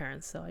visit her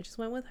parents, so I just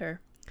went with her.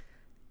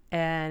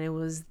 And it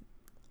was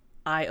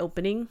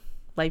eye-opening,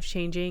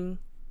 life-changing.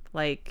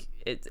 Like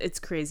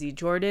it's crazy.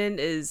 Jordan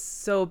is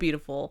so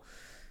beautiful.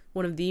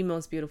 One of the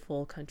most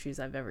beautiful countries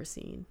I've ever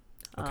seen.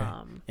 Okay.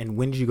 And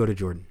when did you go to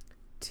Jordan?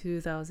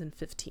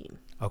 2015.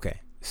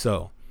 Okay.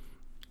 So,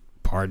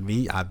 pardon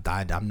me,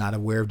 I'm not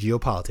aware of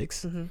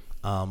geopolitics.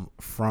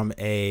 From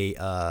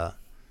a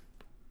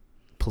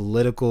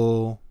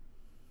political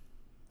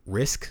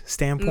risk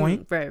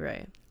standpoint.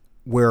 Right.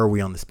 Where are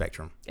we on the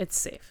spectrum? It's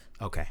safe.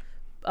 Okay.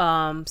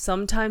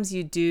 Sometimes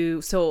you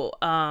do. So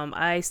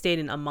I stayed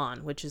in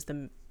Amman, which is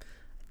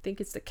I think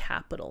it's the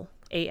capital,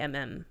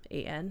 Amman,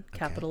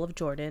 capital of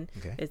Jordan.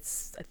 Okay.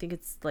 I think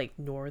it's like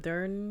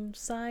northern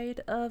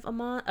side of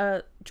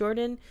Amman,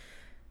 Jordan.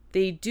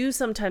 They do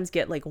sometimes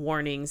get like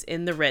warnings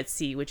in the Red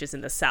Sea, which is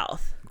in the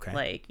south. Okay.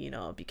 Like,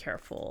 be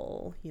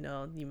careful.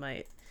 You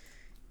might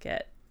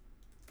get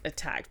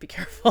attacked. Be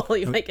careful.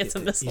 You might get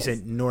some missiles. You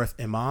said North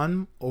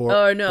Amman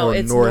or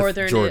it's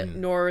northern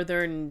Jordan?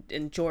 northern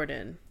in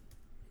Jordan.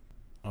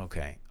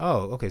 Okay.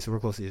 Oh, okay. So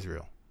we're close to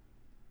Israel.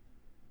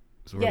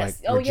 So we're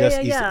yes. we're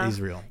just east of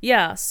Israel.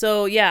 Yeah.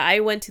 So I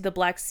went to the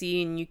Black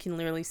Sea, and you can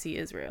literally see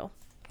Israel.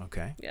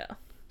 Okay. Yeah.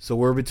 So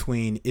we're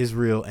between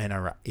Israel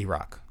and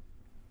Iraq,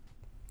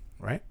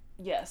 right?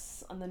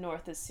 Yes. On the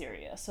north is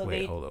Syria. So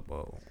Hold up.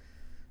 Whoa.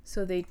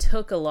 So they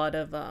took a lot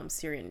of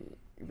Syrian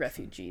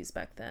refugees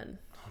back then.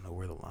 I don't know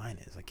where the line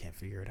is. I can't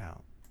figure it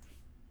out.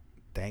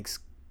 Thanks,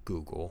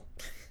 Google.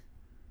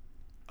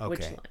 Okay.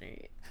 Which line are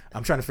you?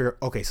 I'm trying to figure.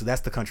 Okay, so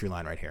that's the country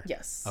line right here.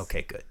 Yes.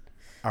 Okay, good.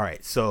 All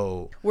right,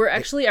 so we're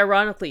actually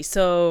ironically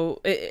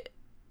so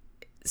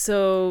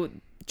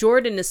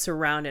Jordan is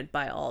surrounded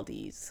by all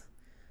these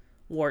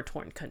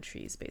war-torn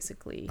countries,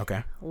 basically.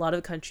 Okay. A lot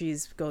of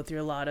countries go through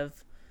a lot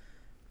of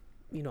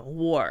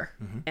war,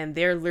 and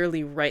they're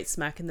literally right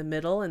smack in the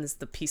middle, and it's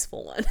the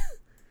peaceful one.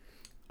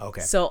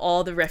 Okay. So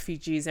all the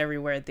refugees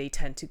everywhere, they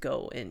tend to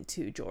go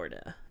into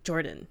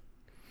Jordan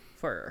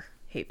for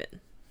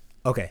haven.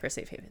 Okay. For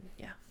safe haven,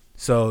 yeah.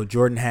 So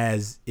Jordan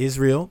has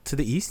Israel to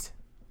the east.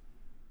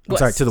 I'm West.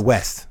 sorry, to the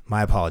west.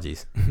 My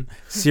apologies.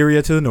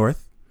 Syria to the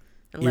north.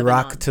 And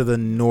Iraq Lebanon. to the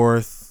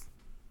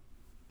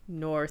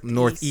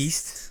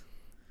northeast.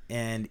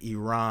 And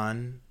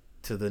Iran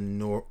to the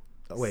north.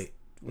 Oh, wait,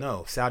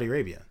 no, Saudi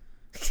Arabia.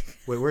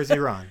 Wait, where's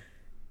Iran?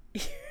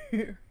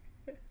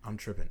 I'm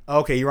tripping.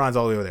 Okay, Iran's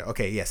all the way over there.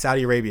 Okay, yeah,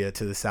 Saudi Arabia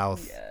to the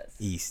southeast.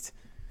 Yes.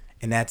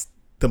 And that's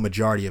the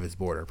majority of its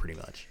border, pretty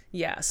much.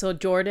 Yeah, so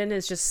Jordan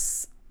is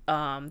just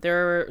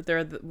they're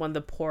one of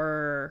the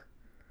poorer.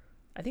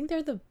 I think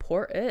they're the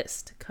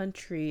poorest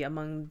country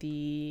among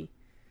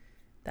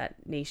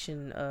that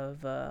nation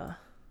of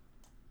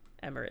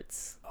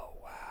Emirates. Oh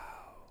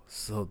wow!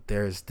 So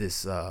there's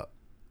this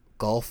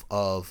Gulf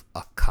of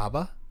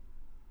Aqaba.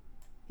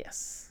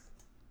 Yes.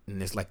 And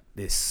there's like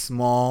this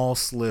small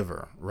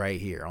sliver right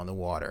here on the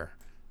water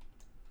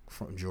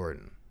from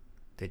Jordan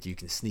that you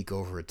can sneak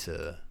over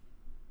to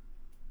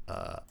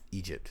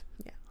Egypt.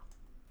 Yeah.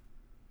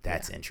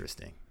 That's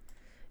interesting.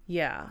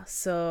 Yeah,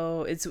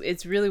 so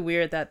it's really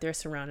weird that they're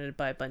surrounded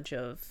by a bunch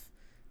of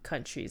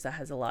countries that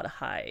has a lot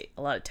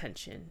of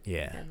tension,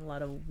 Yeah. and a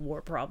lot of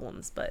war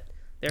problems, but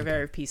they're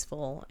very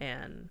peaceful,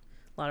 and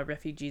a lot of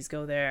refugees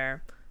go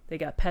there. They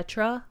got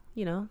Petra,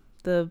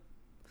 the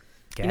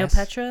Gas?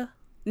 Petra.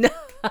 No,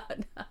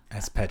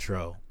 That's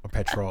Petro or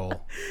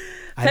Petrol.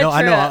 Petra,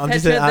 I know. I'm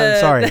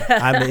sorry.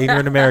 I'm an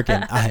ignorant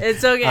American.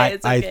 It's okay.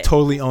 I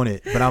totally own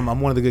it, but I'm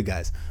one of the good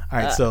guys. All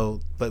right.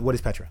 But what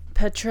is Petra?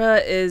 Petra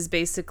is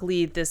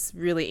basically this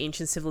really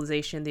ancient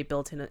civilization they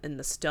built in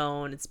the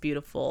stone. It's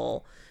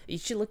beautiful. You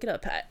should look it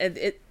up.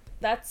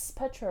 That's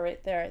Petra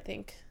right there, I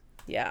think.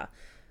 Yeah.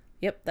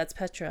 Yep, that's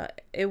Petra.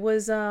 It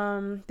was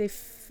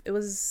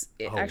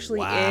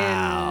actually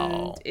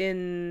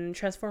in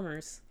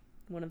Transformers,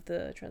 one of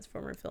the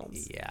Transformer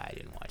films. Yeah, I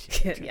didn't watch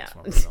any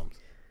Transformer Yeah. films,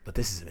 but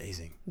this is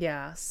amazing.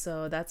 Yeah,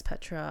 so that's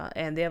Petra,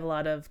 and they have a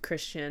lot of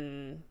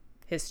Christian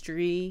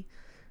history,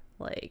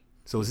 like.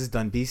 So was this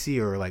done BC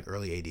or like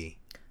early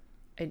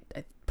AD?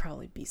 I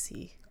probably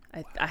BC.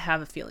 I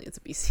have a feeling it's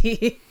a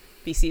BC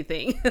BC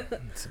thing.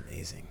 It's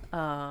amazing.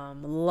 A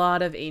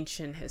lot of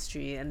ancient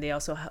history, and they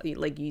also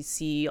you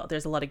see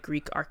there's a lot of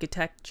Greek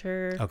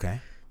architecture. Okay.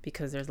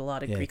 Because there's a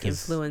lot of Greek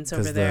influence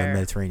over there. Because the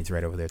Mediterranean's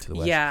right over there to the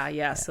west.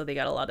 Yeah. So they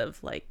got a lot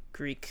of like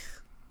Greek,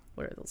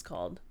 what are those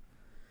called?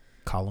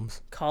 Columns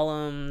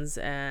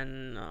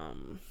and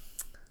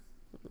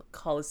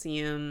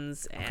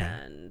Colosseums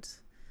and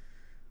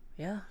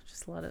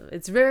just a lot of.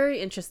 It's very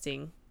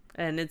interesting,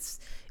 and as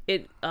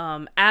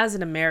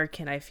an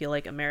American, I feel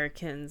like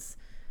Americans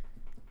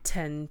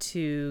tend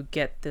to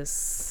get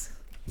this.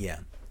 Yeah.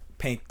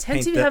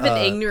 Have an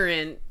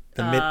ignorant.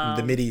 The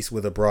Mideast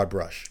with a broad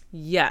brush.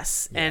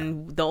 Yes,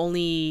 and the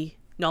only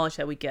knowledge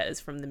that we get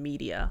is from the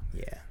media.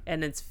 Yeah,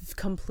 and it's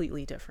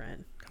completely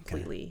different.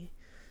 Completely.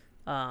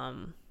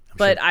 Okay.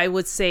 But sure. I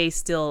would say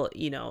still,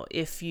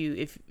 if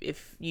you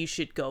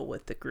should go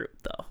with the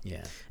group though.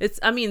 Yeah. It's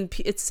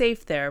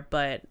safe there,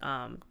 but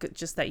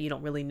just that you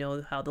don't really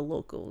know how the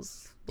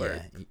locals work,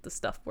 the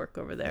stuff work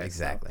over there.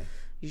 Exactly.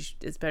 So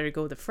it's better to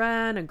go with a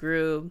friend, a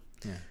group.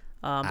 Yeah.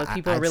 But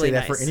people I'd are really say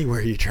that nice for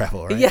anywhere you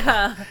travel, right?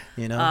 Yeah.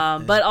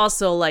 But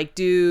also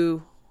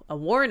do a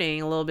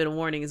little bit of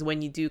warning is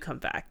when you do come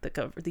back,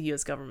 the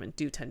U.S. government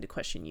do tend to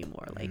question you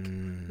more. Like,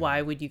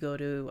 why would you go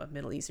to a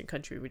Middle Eastern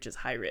country, which is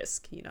high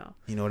risk, You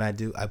know what I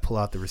do? I pull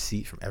out the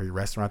receipt from every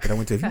restaurant that I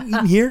went to. Have you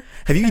eaten here?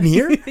 Have you eaten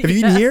here? Have you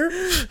eaten here?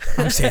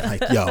 I'm saying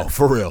yo,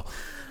 for real.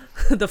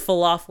 The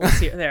falafels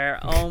here there.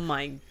 Oh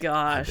my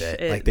gosh.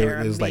 It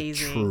was like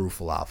true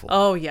falafel.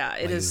 Oh yeah,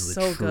 it is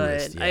so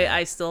truest, good. Yeah.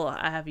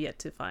 I have yet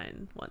to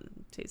find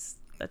one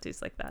that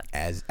tastes like that.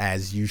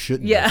 As you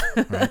shouldn't. Yeah.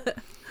 Right?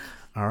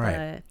 All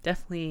right.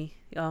 Definitely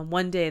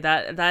one day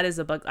that is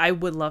a bug. I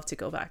would love to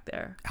go back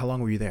there. How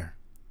long were you there?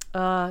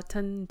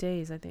 10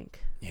 days, I think.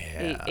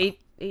 Yeah.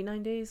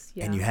 9 days.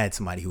 Yeah. And you had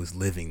somebody who was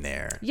living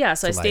there. Yeah,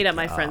 so I stayed at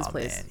my friend's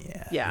place.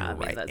 Man, yeah,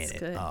 that's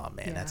good. Oh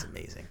man, that's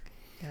amazing.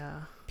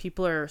 Yeah.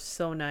 People are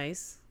so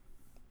nice.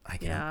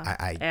 And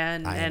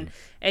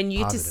you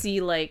get to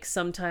see, like,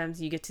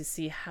 sometimes you get to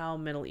see how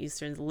Middle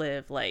Easterns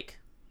live. Like,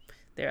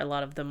 a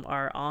lot of them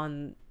are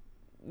on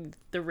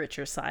the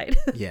richer side.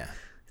 Yeah.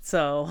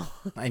 So.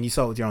 And you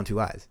saw it with your own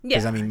two eyes. Yeah.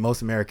 Because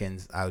most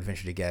Americans, I would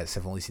venture to guess,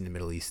 have only seen the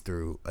Middle East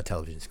through a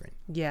television screen.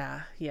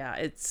 Yeah.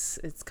 It's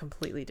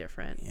completely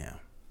different. Yeah.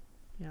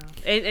 Yeah.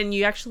 And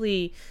you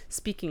actually,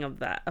 speaking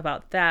of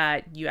about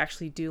that, you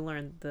actually do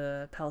learn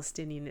the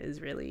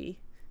Palestinian-Israeli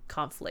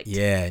conflict.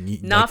 Yeah.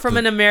 Not from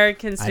an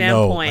American standpoint. I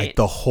know, like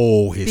the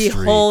whole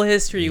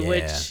history.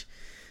 Which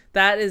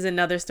that is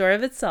another story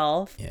of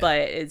itself, but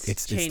it's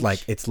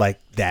changed. It's like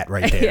that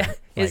right there. Yeah,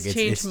 it's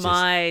changed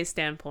my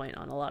standpoint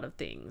on a lot of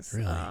things.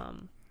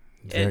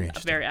 Really?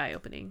 Very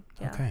eye-opening.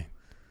 Yeah. Okay.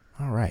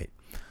 All right.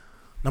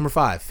 Number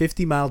 5,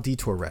 50 Mile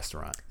Detour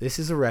Restaurant. This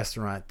is a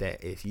restaurant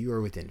that if you are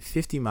within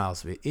 50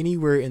 miles of it,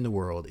 anywhere in the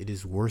world, it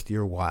is worth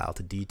your while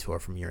to detour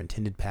from your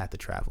intended path of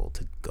travel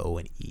to go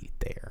and eat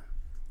there.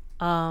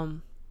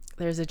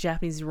 There's a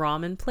Japanese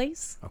ramen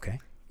place. Okay.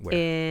 Where?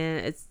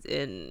 And it's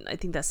in, I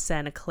think that's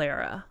Santa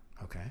Clara.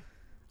 Okay.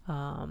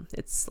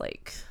 It's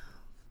like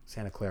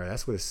Santa Clara.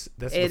 That's the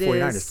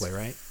 49ers play,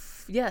 right?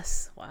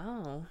 Yes.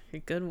 Wow.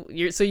 You're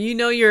good. So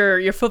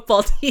your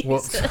football teams.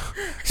 Well,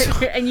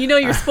 and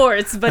your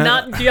sports, but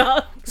not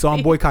beyond. So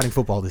I'm boycotting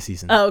football this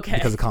season. Oh, okay.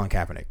 Because of Colin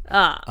Kaepernick.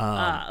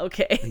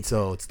 Okay. And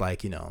so it's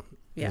like, Yeah.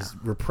 There's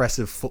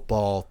repressive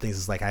football things.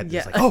 It's like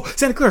it's like, oh,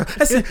 Santa Clara,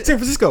 that's San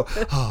Francisco.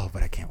 Oh,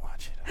 but I can't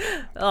watch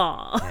it.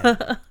 Oh.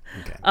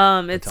 Okay.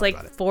 It's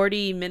like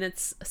 40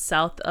 minutes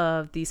south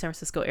of the San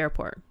Francisco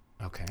airport.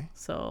 Okay.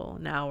 So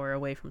now we're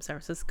away from San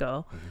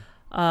Francisco.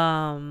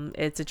 Mm-hmm.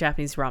 It's a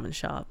Japanese ramen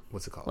shop.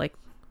 What's it called? Like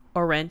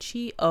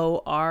Orenchi,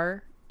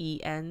 Orenchi.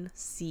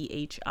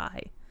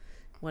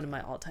 One of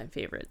my all-time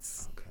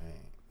favorites. Okay.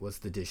 What's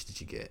the dish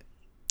that you get?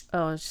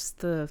 Oh, it's just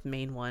the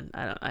main one.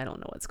 I don't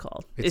know what it's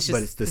called. It's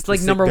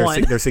number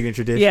one. Their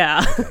signature dish?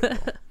 Yeah. Okay,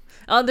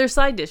 cool. Their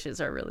side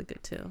dishes are really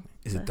good too.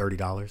 Is it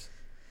 $30?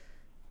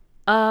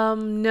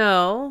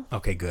 No.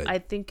 Okay, good. I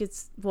think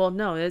it's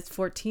no, it's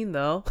 14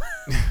 though.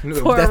 No,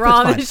 For a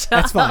ramen shop.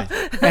 That's fine.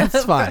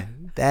 That's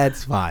fine.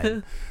 That's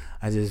fine.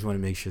 I just want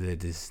to make sure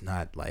that it's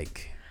not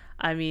like.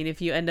 I mean,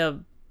 if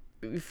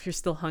you're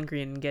still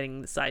hungry and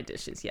getting the side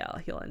dishes, yeah,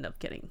 you'll end up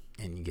hitting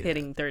 30. And you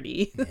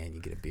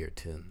get a beer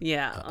too.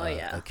 Yeah.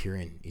 A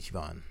Kirin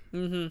Ichiban.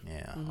 Mm-hmm.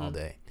 Yeah, all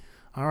day.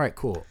 All right,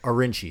 cool.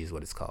 Orinchi is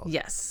what it's called.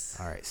 Yes.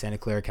 All right, Santa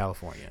Clara,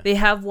 California. They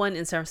have one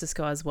in San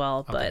Francisco as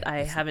well, but Okay,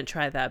 I haven't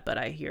tried that, but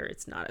I hear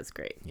it's not as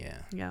great. Yeah.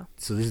 Yeah.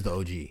 So this is the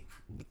OG.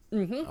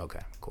 Mm-hmm. Okay,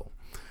 cool.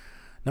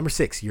 Number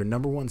 6, your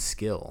number one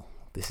skill.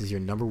 This is your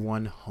number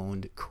one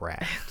honed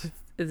craft.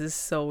 This is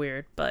so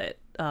weird, but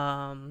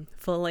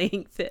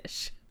filleting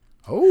fish.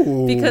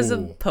 Oh. Because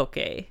of poke.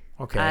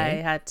 Okay. I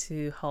had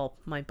to help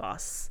my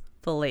boss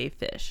fillet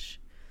fish.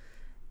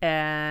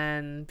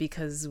 And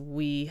because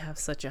we have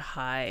such a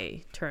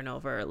high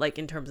turnover, like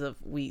in terms of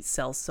we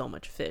sell so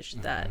much fish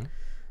that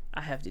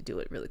I have to do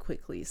it really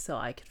quickly, so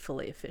I could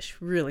fillet fish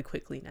really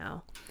quickly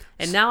now.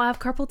 And now I have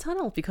carpal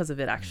tunnel because of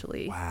it,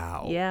 actually.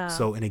 Wow. Yeah.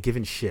 So in a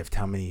given shift,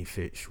 how many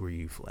fish were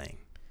you filleting?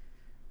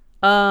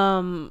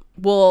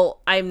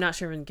 Well, I'm not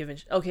sure when given.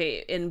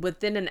 Okay,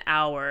 within an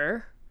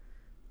hour,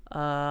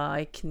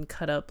 I can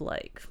cut up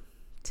like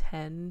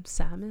 10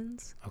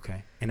 salmons.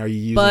 Okay. And are you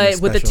using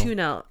But with the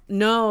tuna,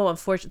 no,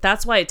 unfortunately,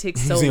 that's why it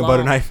takes so using long. a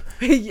butter knife?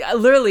 Yeah,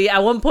 literally,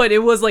 at one point, it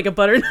was like a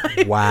butter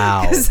knife.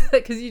 Wow.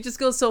 Because you just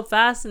go so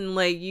fast, and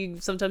like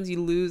sometimes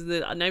you lose the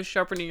knife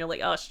sharpener, and you're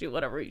like, oh shoot,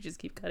 whatever. You just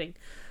keep cutting.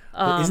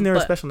 Isn't there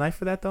a special knife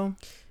for that though?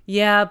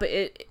 Yeah, but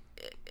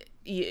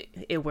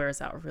it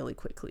wears out really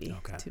quickly.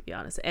 Okay. To be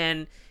honest,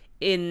 and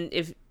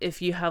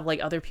if you have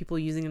like other people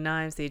using the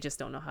knives, they just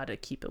don't know how to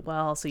keep it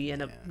well, so you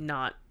end up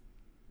not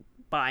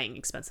buying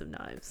expensive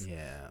knives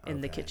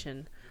in the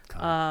kitchen.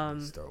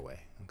 Store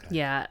away. Okay.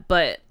 Yeah,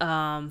 but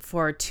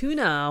for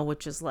tuna,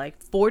 which is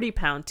like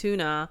 40-pound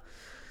tuna,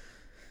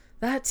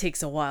 that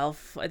takes a while.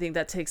 I think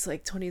that takes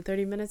like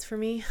 20-30 minutes for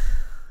me.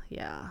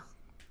 Yeah.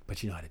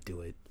 But you know how to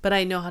do it. But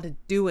I know how to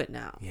do it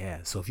now.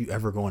 Yeah. So if you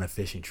ever go on a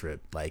fishing trip,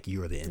 like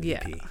you are the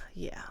MVP.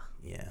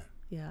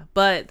 Yeah.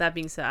 But that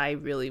being said, I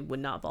really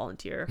would not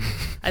volunteer.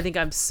 I think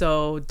I'm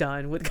so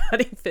done with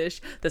cutting fish.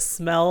 The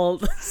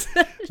smell.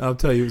 I'll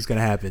tell you what's going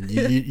to happen.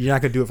 You're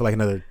not going to do it for like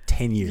another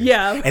 10 years.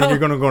 Yeah. And then you're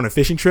going to go on a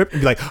fishing trip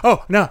and be like,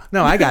 oh, no,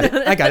 I got it.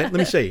 Let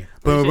me show you.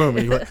 Boom, boom.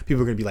 And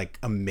people are going to be like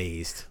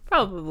amazed.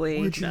 Probably.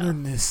 Where'd you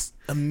learn this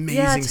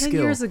amazing skill?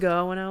 10 years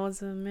ago when I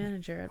was a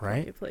manager at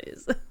Poke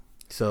Place.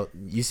 So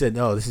you said,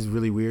 no, this is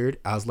really weird.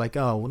 I was like,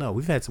 oh, well, no,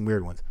 we've had some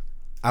weird ones.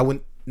 I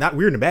wouldn't, not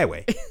weird in a bad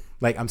way.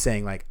 Like I'm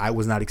saying, like I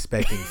was not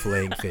expecting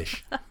filleting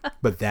fish,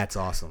 but that's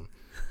awesome.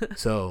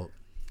 So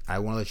I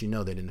want to let you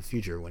know that in the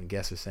future, when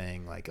guests are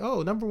saying like,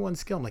 "Oh, number one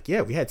skill," I'm like,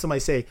 "Yeah, we had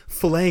somebody say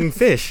filleting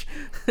fish."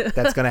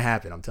 That's gonna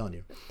happen. I'm telling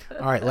you.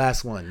 All right,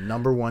 last one.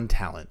 Number one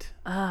talent.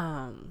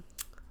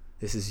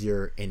 This is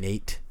your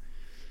innate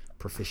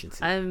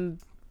proficiency.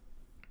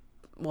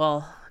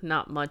 Well,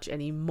 not much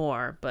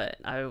anymore, but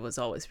I was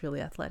always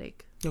really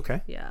athletic.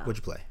 Okay. Yeah. What'd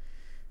you play?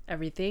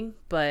 Everything,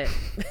 but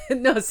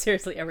no,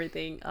 seriously,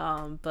 everything.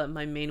 But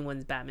my main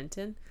one's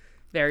badminton.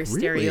 Very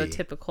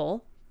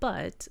stereotypical,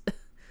 but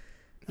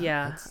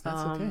yeah. That's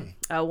okay.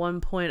 At one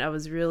point, I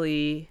was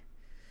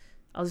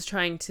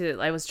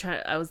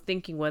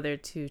thinking whether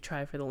to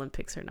try for the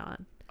Olympics or not.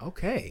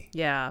 Okay.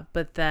 Yeah,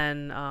 but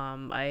then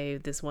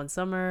this one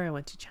summer I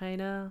went to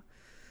China,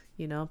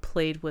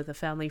 played with a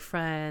family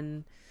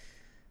friend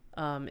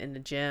in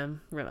the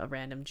gym, a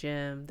random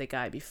gym. The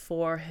guy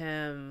before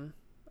him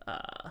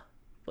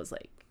was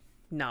like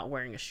not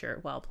wearing a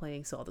shirt while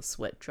playing, so all the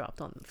sweat dropped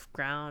on the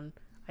ground.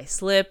 I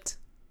slipped,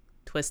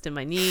 twisted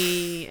my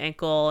knee,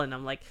 ankle, and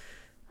I'm like,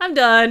 I'm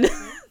done.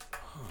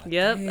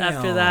 Yep. Damn.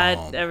 After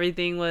that,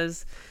 everything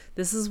was,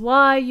 this is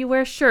why you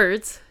wear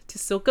shirts, to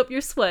soak up your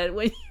sweat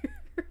when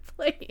you're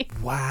playing.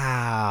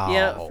 Wow.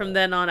 Yeah. From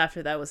then on,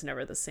 after that was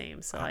never the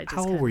same. So I just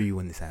How old were you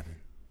when this happened?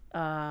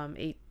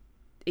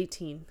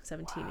 18.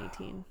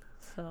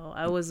 So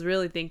I was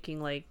really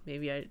thinking like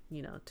maybe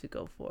to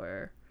go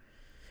for.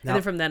 And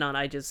then from then on,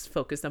 I just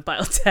focused on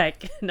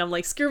biotech, and I'm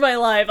like, screw my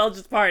life, I'll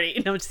just party.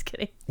 No, I'm just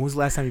kidding. When was the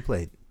last time you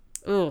played?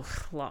 Oh,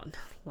 long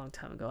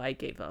time ago. I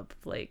gave up.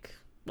 The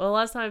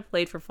last time I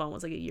played for fun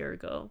was like a year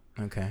ago.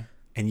 Okay.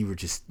 And you were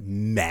just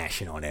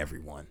mashing on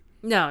everyone.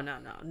 No.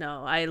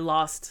 I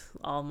lost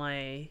all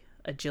my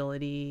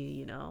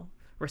agility,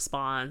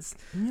 response.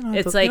 You don't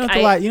have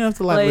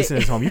to lie to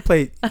listeners at home. You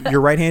played,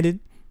 you're right-handed?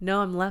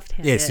 No, I'm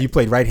left-handed. Yeah, so you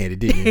played right-handed,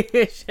 didn't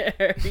you?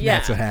 Sure. Yeah.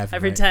 That's what happened. I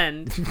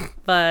pretend.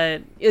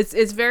 But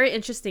it's very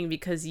interesting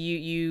because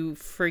you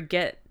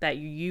forget that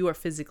you are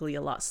physically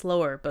a lot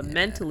slower, but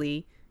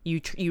mentally you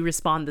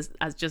respond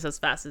just as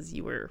fast as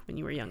you were when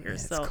you were younger.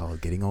 It's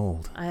called getting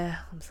old.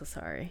 I'm so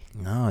sorry.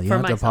 No, you don't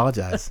have to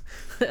apologize.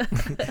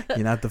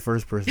 You're not the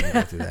first person to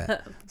go through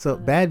that. So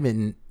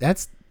badminton,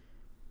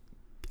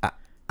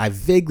 I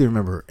vaguely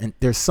remember, and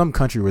there's some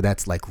country where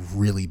that's like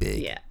really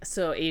big. Yeah.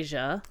 So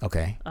Asia.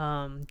 Okay.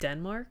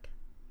 Denmark.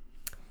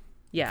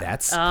 Yeah.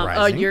 That's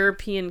surprising. A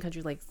European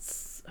country like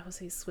I would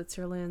say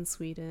Switzerland,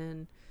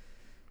 Sweden.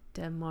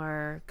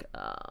 Denmark,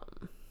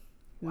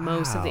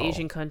 most of the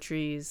Asian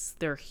countries,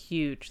 they're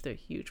huge. They're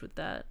huge with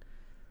that.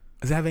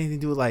 Does that have anything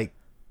to do with like,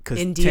 because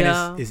India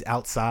tennis is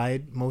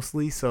outside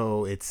mostly,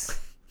 so it's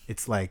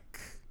like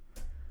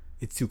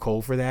it's too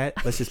cold for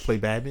that. Let's just play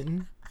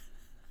badminton.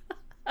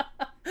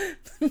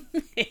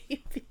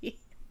 Maybe.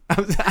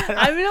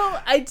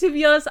 To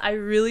be honest, I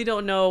really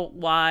don't know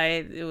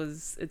why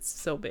it's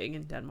so big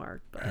in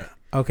Denmark, but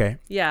okay.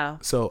 Yeah.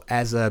 So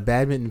as a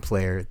badminton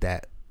player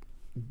that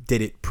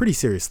did it pretty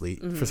seriously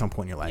for some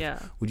point in your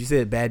life, would you say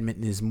that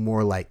badminton is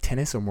more like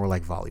tennis or more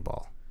like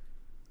volleyball?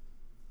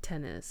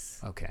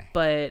 Tennis. Okay.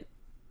 But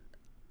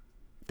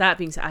that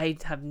being said, I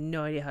have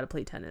no idea how to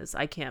play tennis.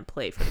 I can't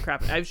play for the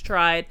crap. I've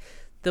tried.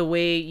 The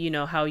way,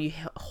 how you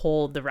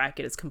hold the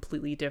racket is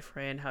completely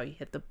different. How you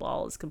hit the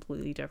ball is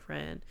completely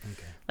different.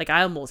 Okay. Like,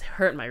 I almost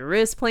hurt my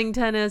wrist playing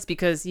tennis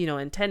because,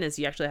 in tennis,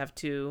 you actually have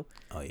to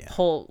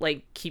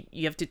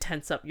you have to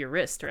tense up your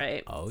wrist,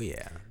 right? Oh,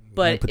 yeah.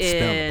 But but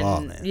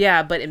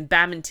in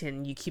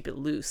badminton, you keep it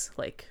loose,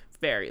 like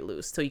very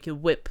loose. So you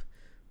can whip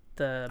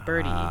the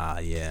birdie.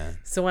 Yeah.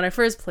 So when I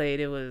first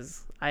played,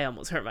 I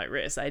almost hurt my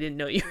wrist. I didn't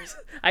know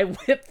I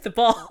whipped the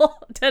ball,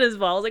 tennis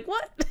ball. I was like,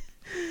 what?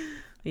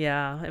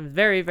 Yeah,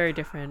 very, very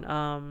different.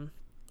 I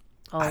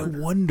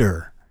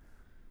wonder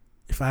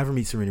if I ever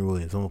meet Serena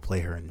Williams, I'm gonna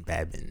play her in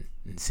badminton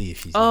and see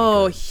if she's.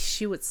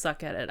 She would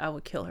suck at it. I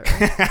would kill her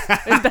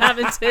in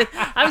badminton.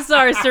 I'm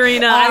sorry,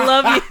 Serena. I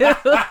love you.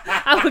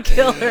 I would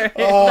kill her.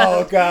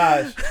 Oh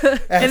gosh,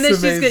 and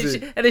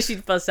then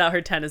she'd bust out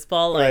her tennis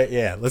ball. Like, right?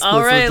 Yeah. Let's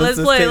play. Let's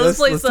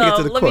play some. Get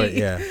to the court.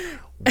 Yeah.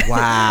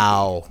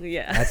 Wow.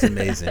 Yeah. That's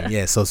amazing.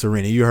 Yeah, so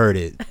Serena, you heard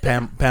it.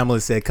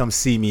 Pamela said, come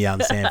see me out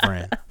in San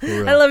Fran.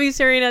 I love you,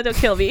 Serena. Don't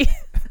kill me.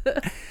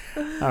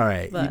 All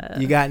right.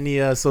 You got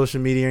any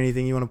social media or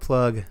anything you want to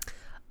plug?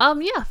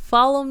 Yeah.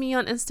 Follow me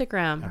on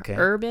Instagram. Okay.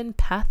 Urban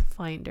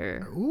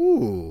Pathfinder.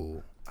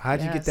 Ooh.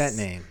 How'd you get that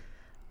name?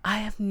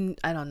 I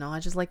don't know.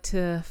 I just like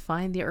to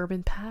find the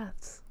urban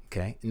paths.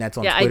 Okay. And that's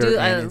on Twitter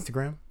and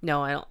Instagram?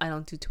 No, I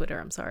don't do Twitter.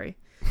 I'm sorry.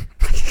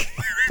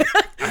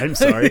 I'm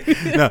sorry.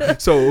 No.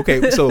 So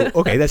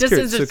that's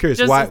curious. So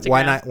curious.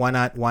 Why not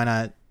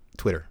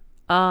Twitter?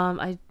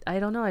 I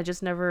don't know. I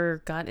just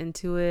never got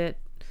into it.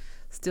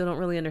 Still don't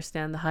really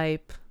understand the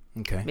hype.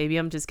 Okay. Maybe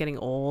I'm just getting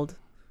old.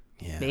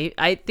 Yeah. Maybe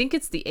I think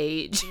it's the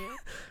age.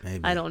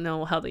 Maybe. I don't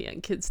know how the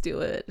young kids do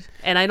it.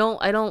 And I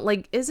don't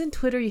like, isn't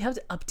Twitter, you have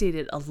to update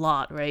it a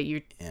lot, right?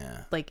 You're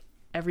like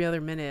every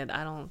other minute.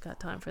 I don't got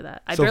time for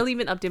that. I barely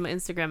even update my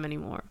Instagram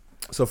anymore.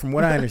 So from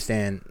what I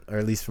understand, or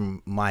at least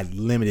from my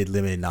limited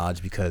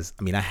knowledge, because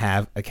I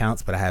have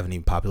accounts, but I haven't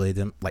even populated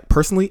them. Like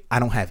personally, I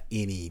don't have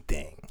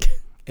anything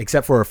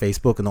except for a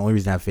Facebook. And the only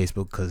reason I have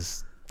Facebook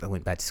because I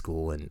went back to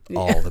school and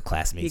all the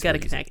classmates. You got to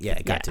connect. Yeah,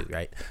 I got to,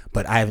 right?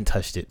 But I haven't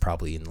touched it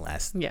probably in the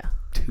last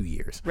 2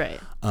 years. Right.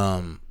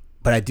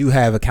 But I do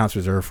have accounts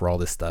reserved for all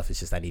this stuff. It's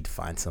just I need to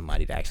find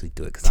somebody to actually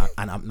do it because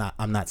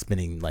I'm not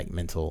spending like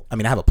mental.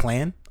 I have a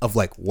plan of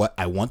like what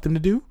I want them to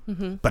do,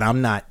 but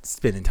I'm not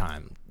spending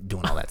time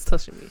doing all that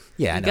stuff.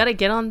 Yeah, you got to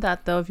get on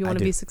that though if you want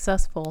to be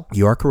successful.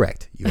 You are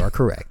correct. You are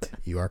correct.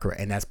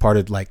 And that's part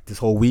of like this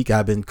whole week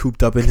I've been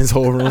cooped up in this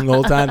whole room the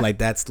whole time. Like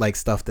that's like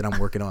stuff that I'm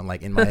working on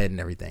like in my head and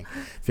everything,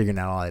 figuring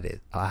out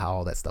how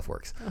all that stuff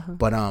works.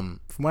 But from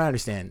what I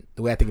understand,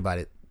 the way I think about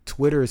it,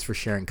 Twitter is for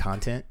sharing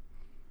content.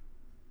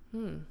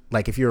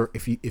 Like if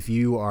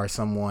you are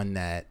someone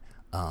that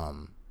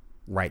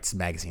writes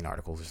magazine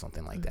articles or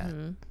something like that,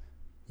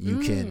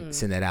 you can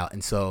send that out,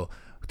 and so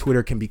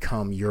Twitter can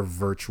become your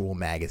virtual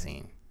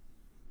magazine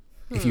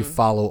if you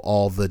follow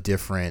all the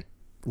different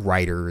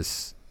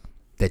writers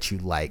that you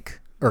like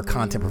or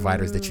content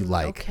providers that you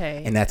like,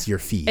 and that's your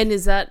feed. And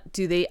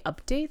do they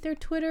update their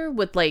Twitter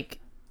with like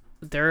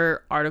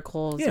their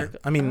articles? Yeah,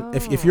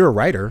 if you're a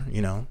writer,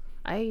 you're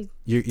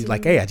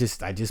like, hey, I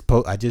just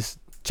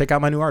check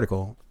out my new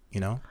article.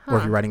 Or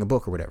if you're writing a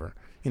book or whatever,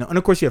 and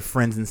of course you have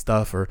friends and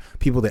stuff or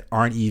people that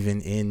aren't even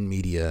in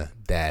media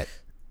that.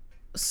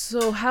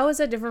 So how is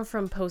that different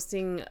from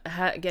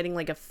getting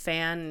like a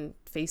fan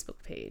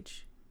Facebook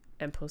page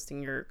and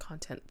posting your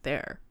content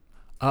there?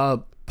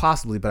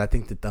 Possibly, but I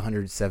think that the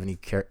 100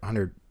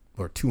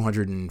 or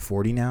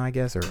 240 now, I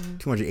guess, or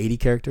 280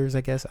 characters,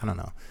 I guess. I don't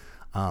know.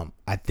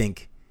 I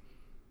think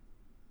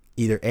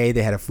either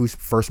they had a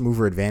first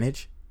mover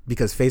advantage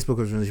because Facebook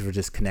was really for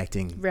just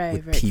connecting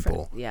with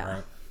people.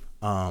 Right.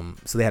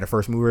 So they had a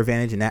first mover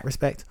advantage in that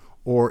respect,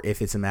 or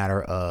if it's a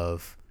matter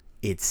of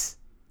it's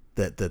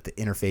the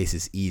interface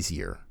is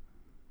easier.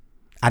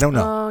 I don't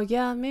know. Oh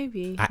yeah,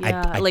 maybe.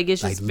 I like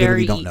it's just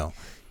literally don't know.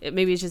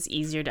 Maybe it's just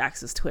easier to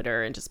access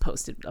Twitter and just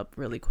post it up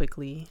really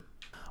quickly.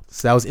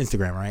 So that was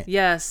Instagram, right?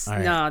 Yes.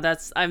 Right. No,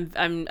 that's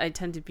I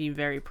tend to be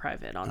very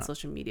private on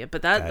social media,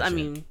 but that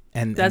gotcha.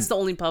 That's the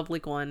only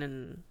public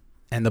one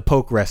and the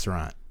Poke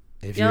restaurant.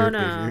 Check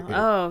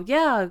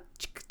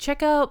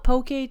out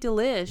Poke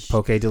Delish.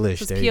 Poke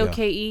Delish. It's POKEDELISH.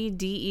 Okay.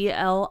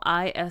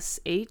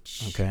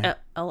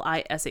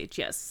 LISH.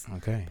 Yes.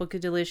 Okay. Poke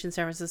Delish in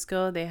San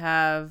Francisco. They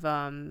have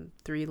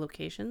 3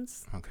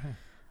 locations. Okay.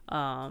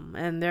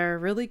 And they're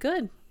really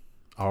good.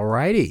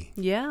 Alrighty.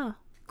 Yeah.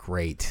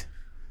 Great.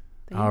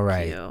 Thank All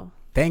right. you.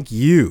 Thank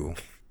you.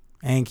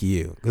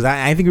 Because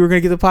I think we were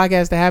going to get the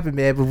podcast to happen,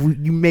 man,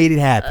 but you made it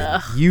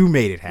happen. You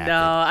made it happen. No,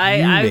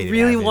 I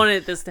really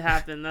wanted this to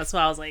happen. That's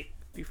why I was like,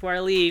 before I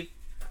leave,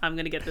 I'm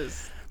going to get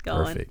this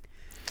going. Perfect.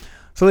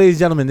 So, ladies and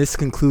gentlemen, this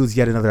concludes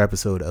yet another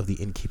episode of the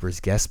Innkeeper's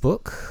Guest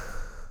Book.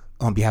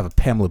 On behalf of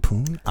Pamela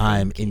Poon,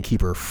 I'm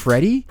Innkeeper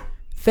Freddie.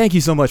 Thank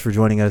you so much for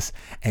joining us,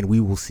 and we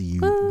will see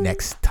you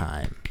next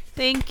time.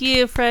 Thank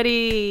you,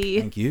 Freddie.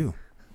 Thank you.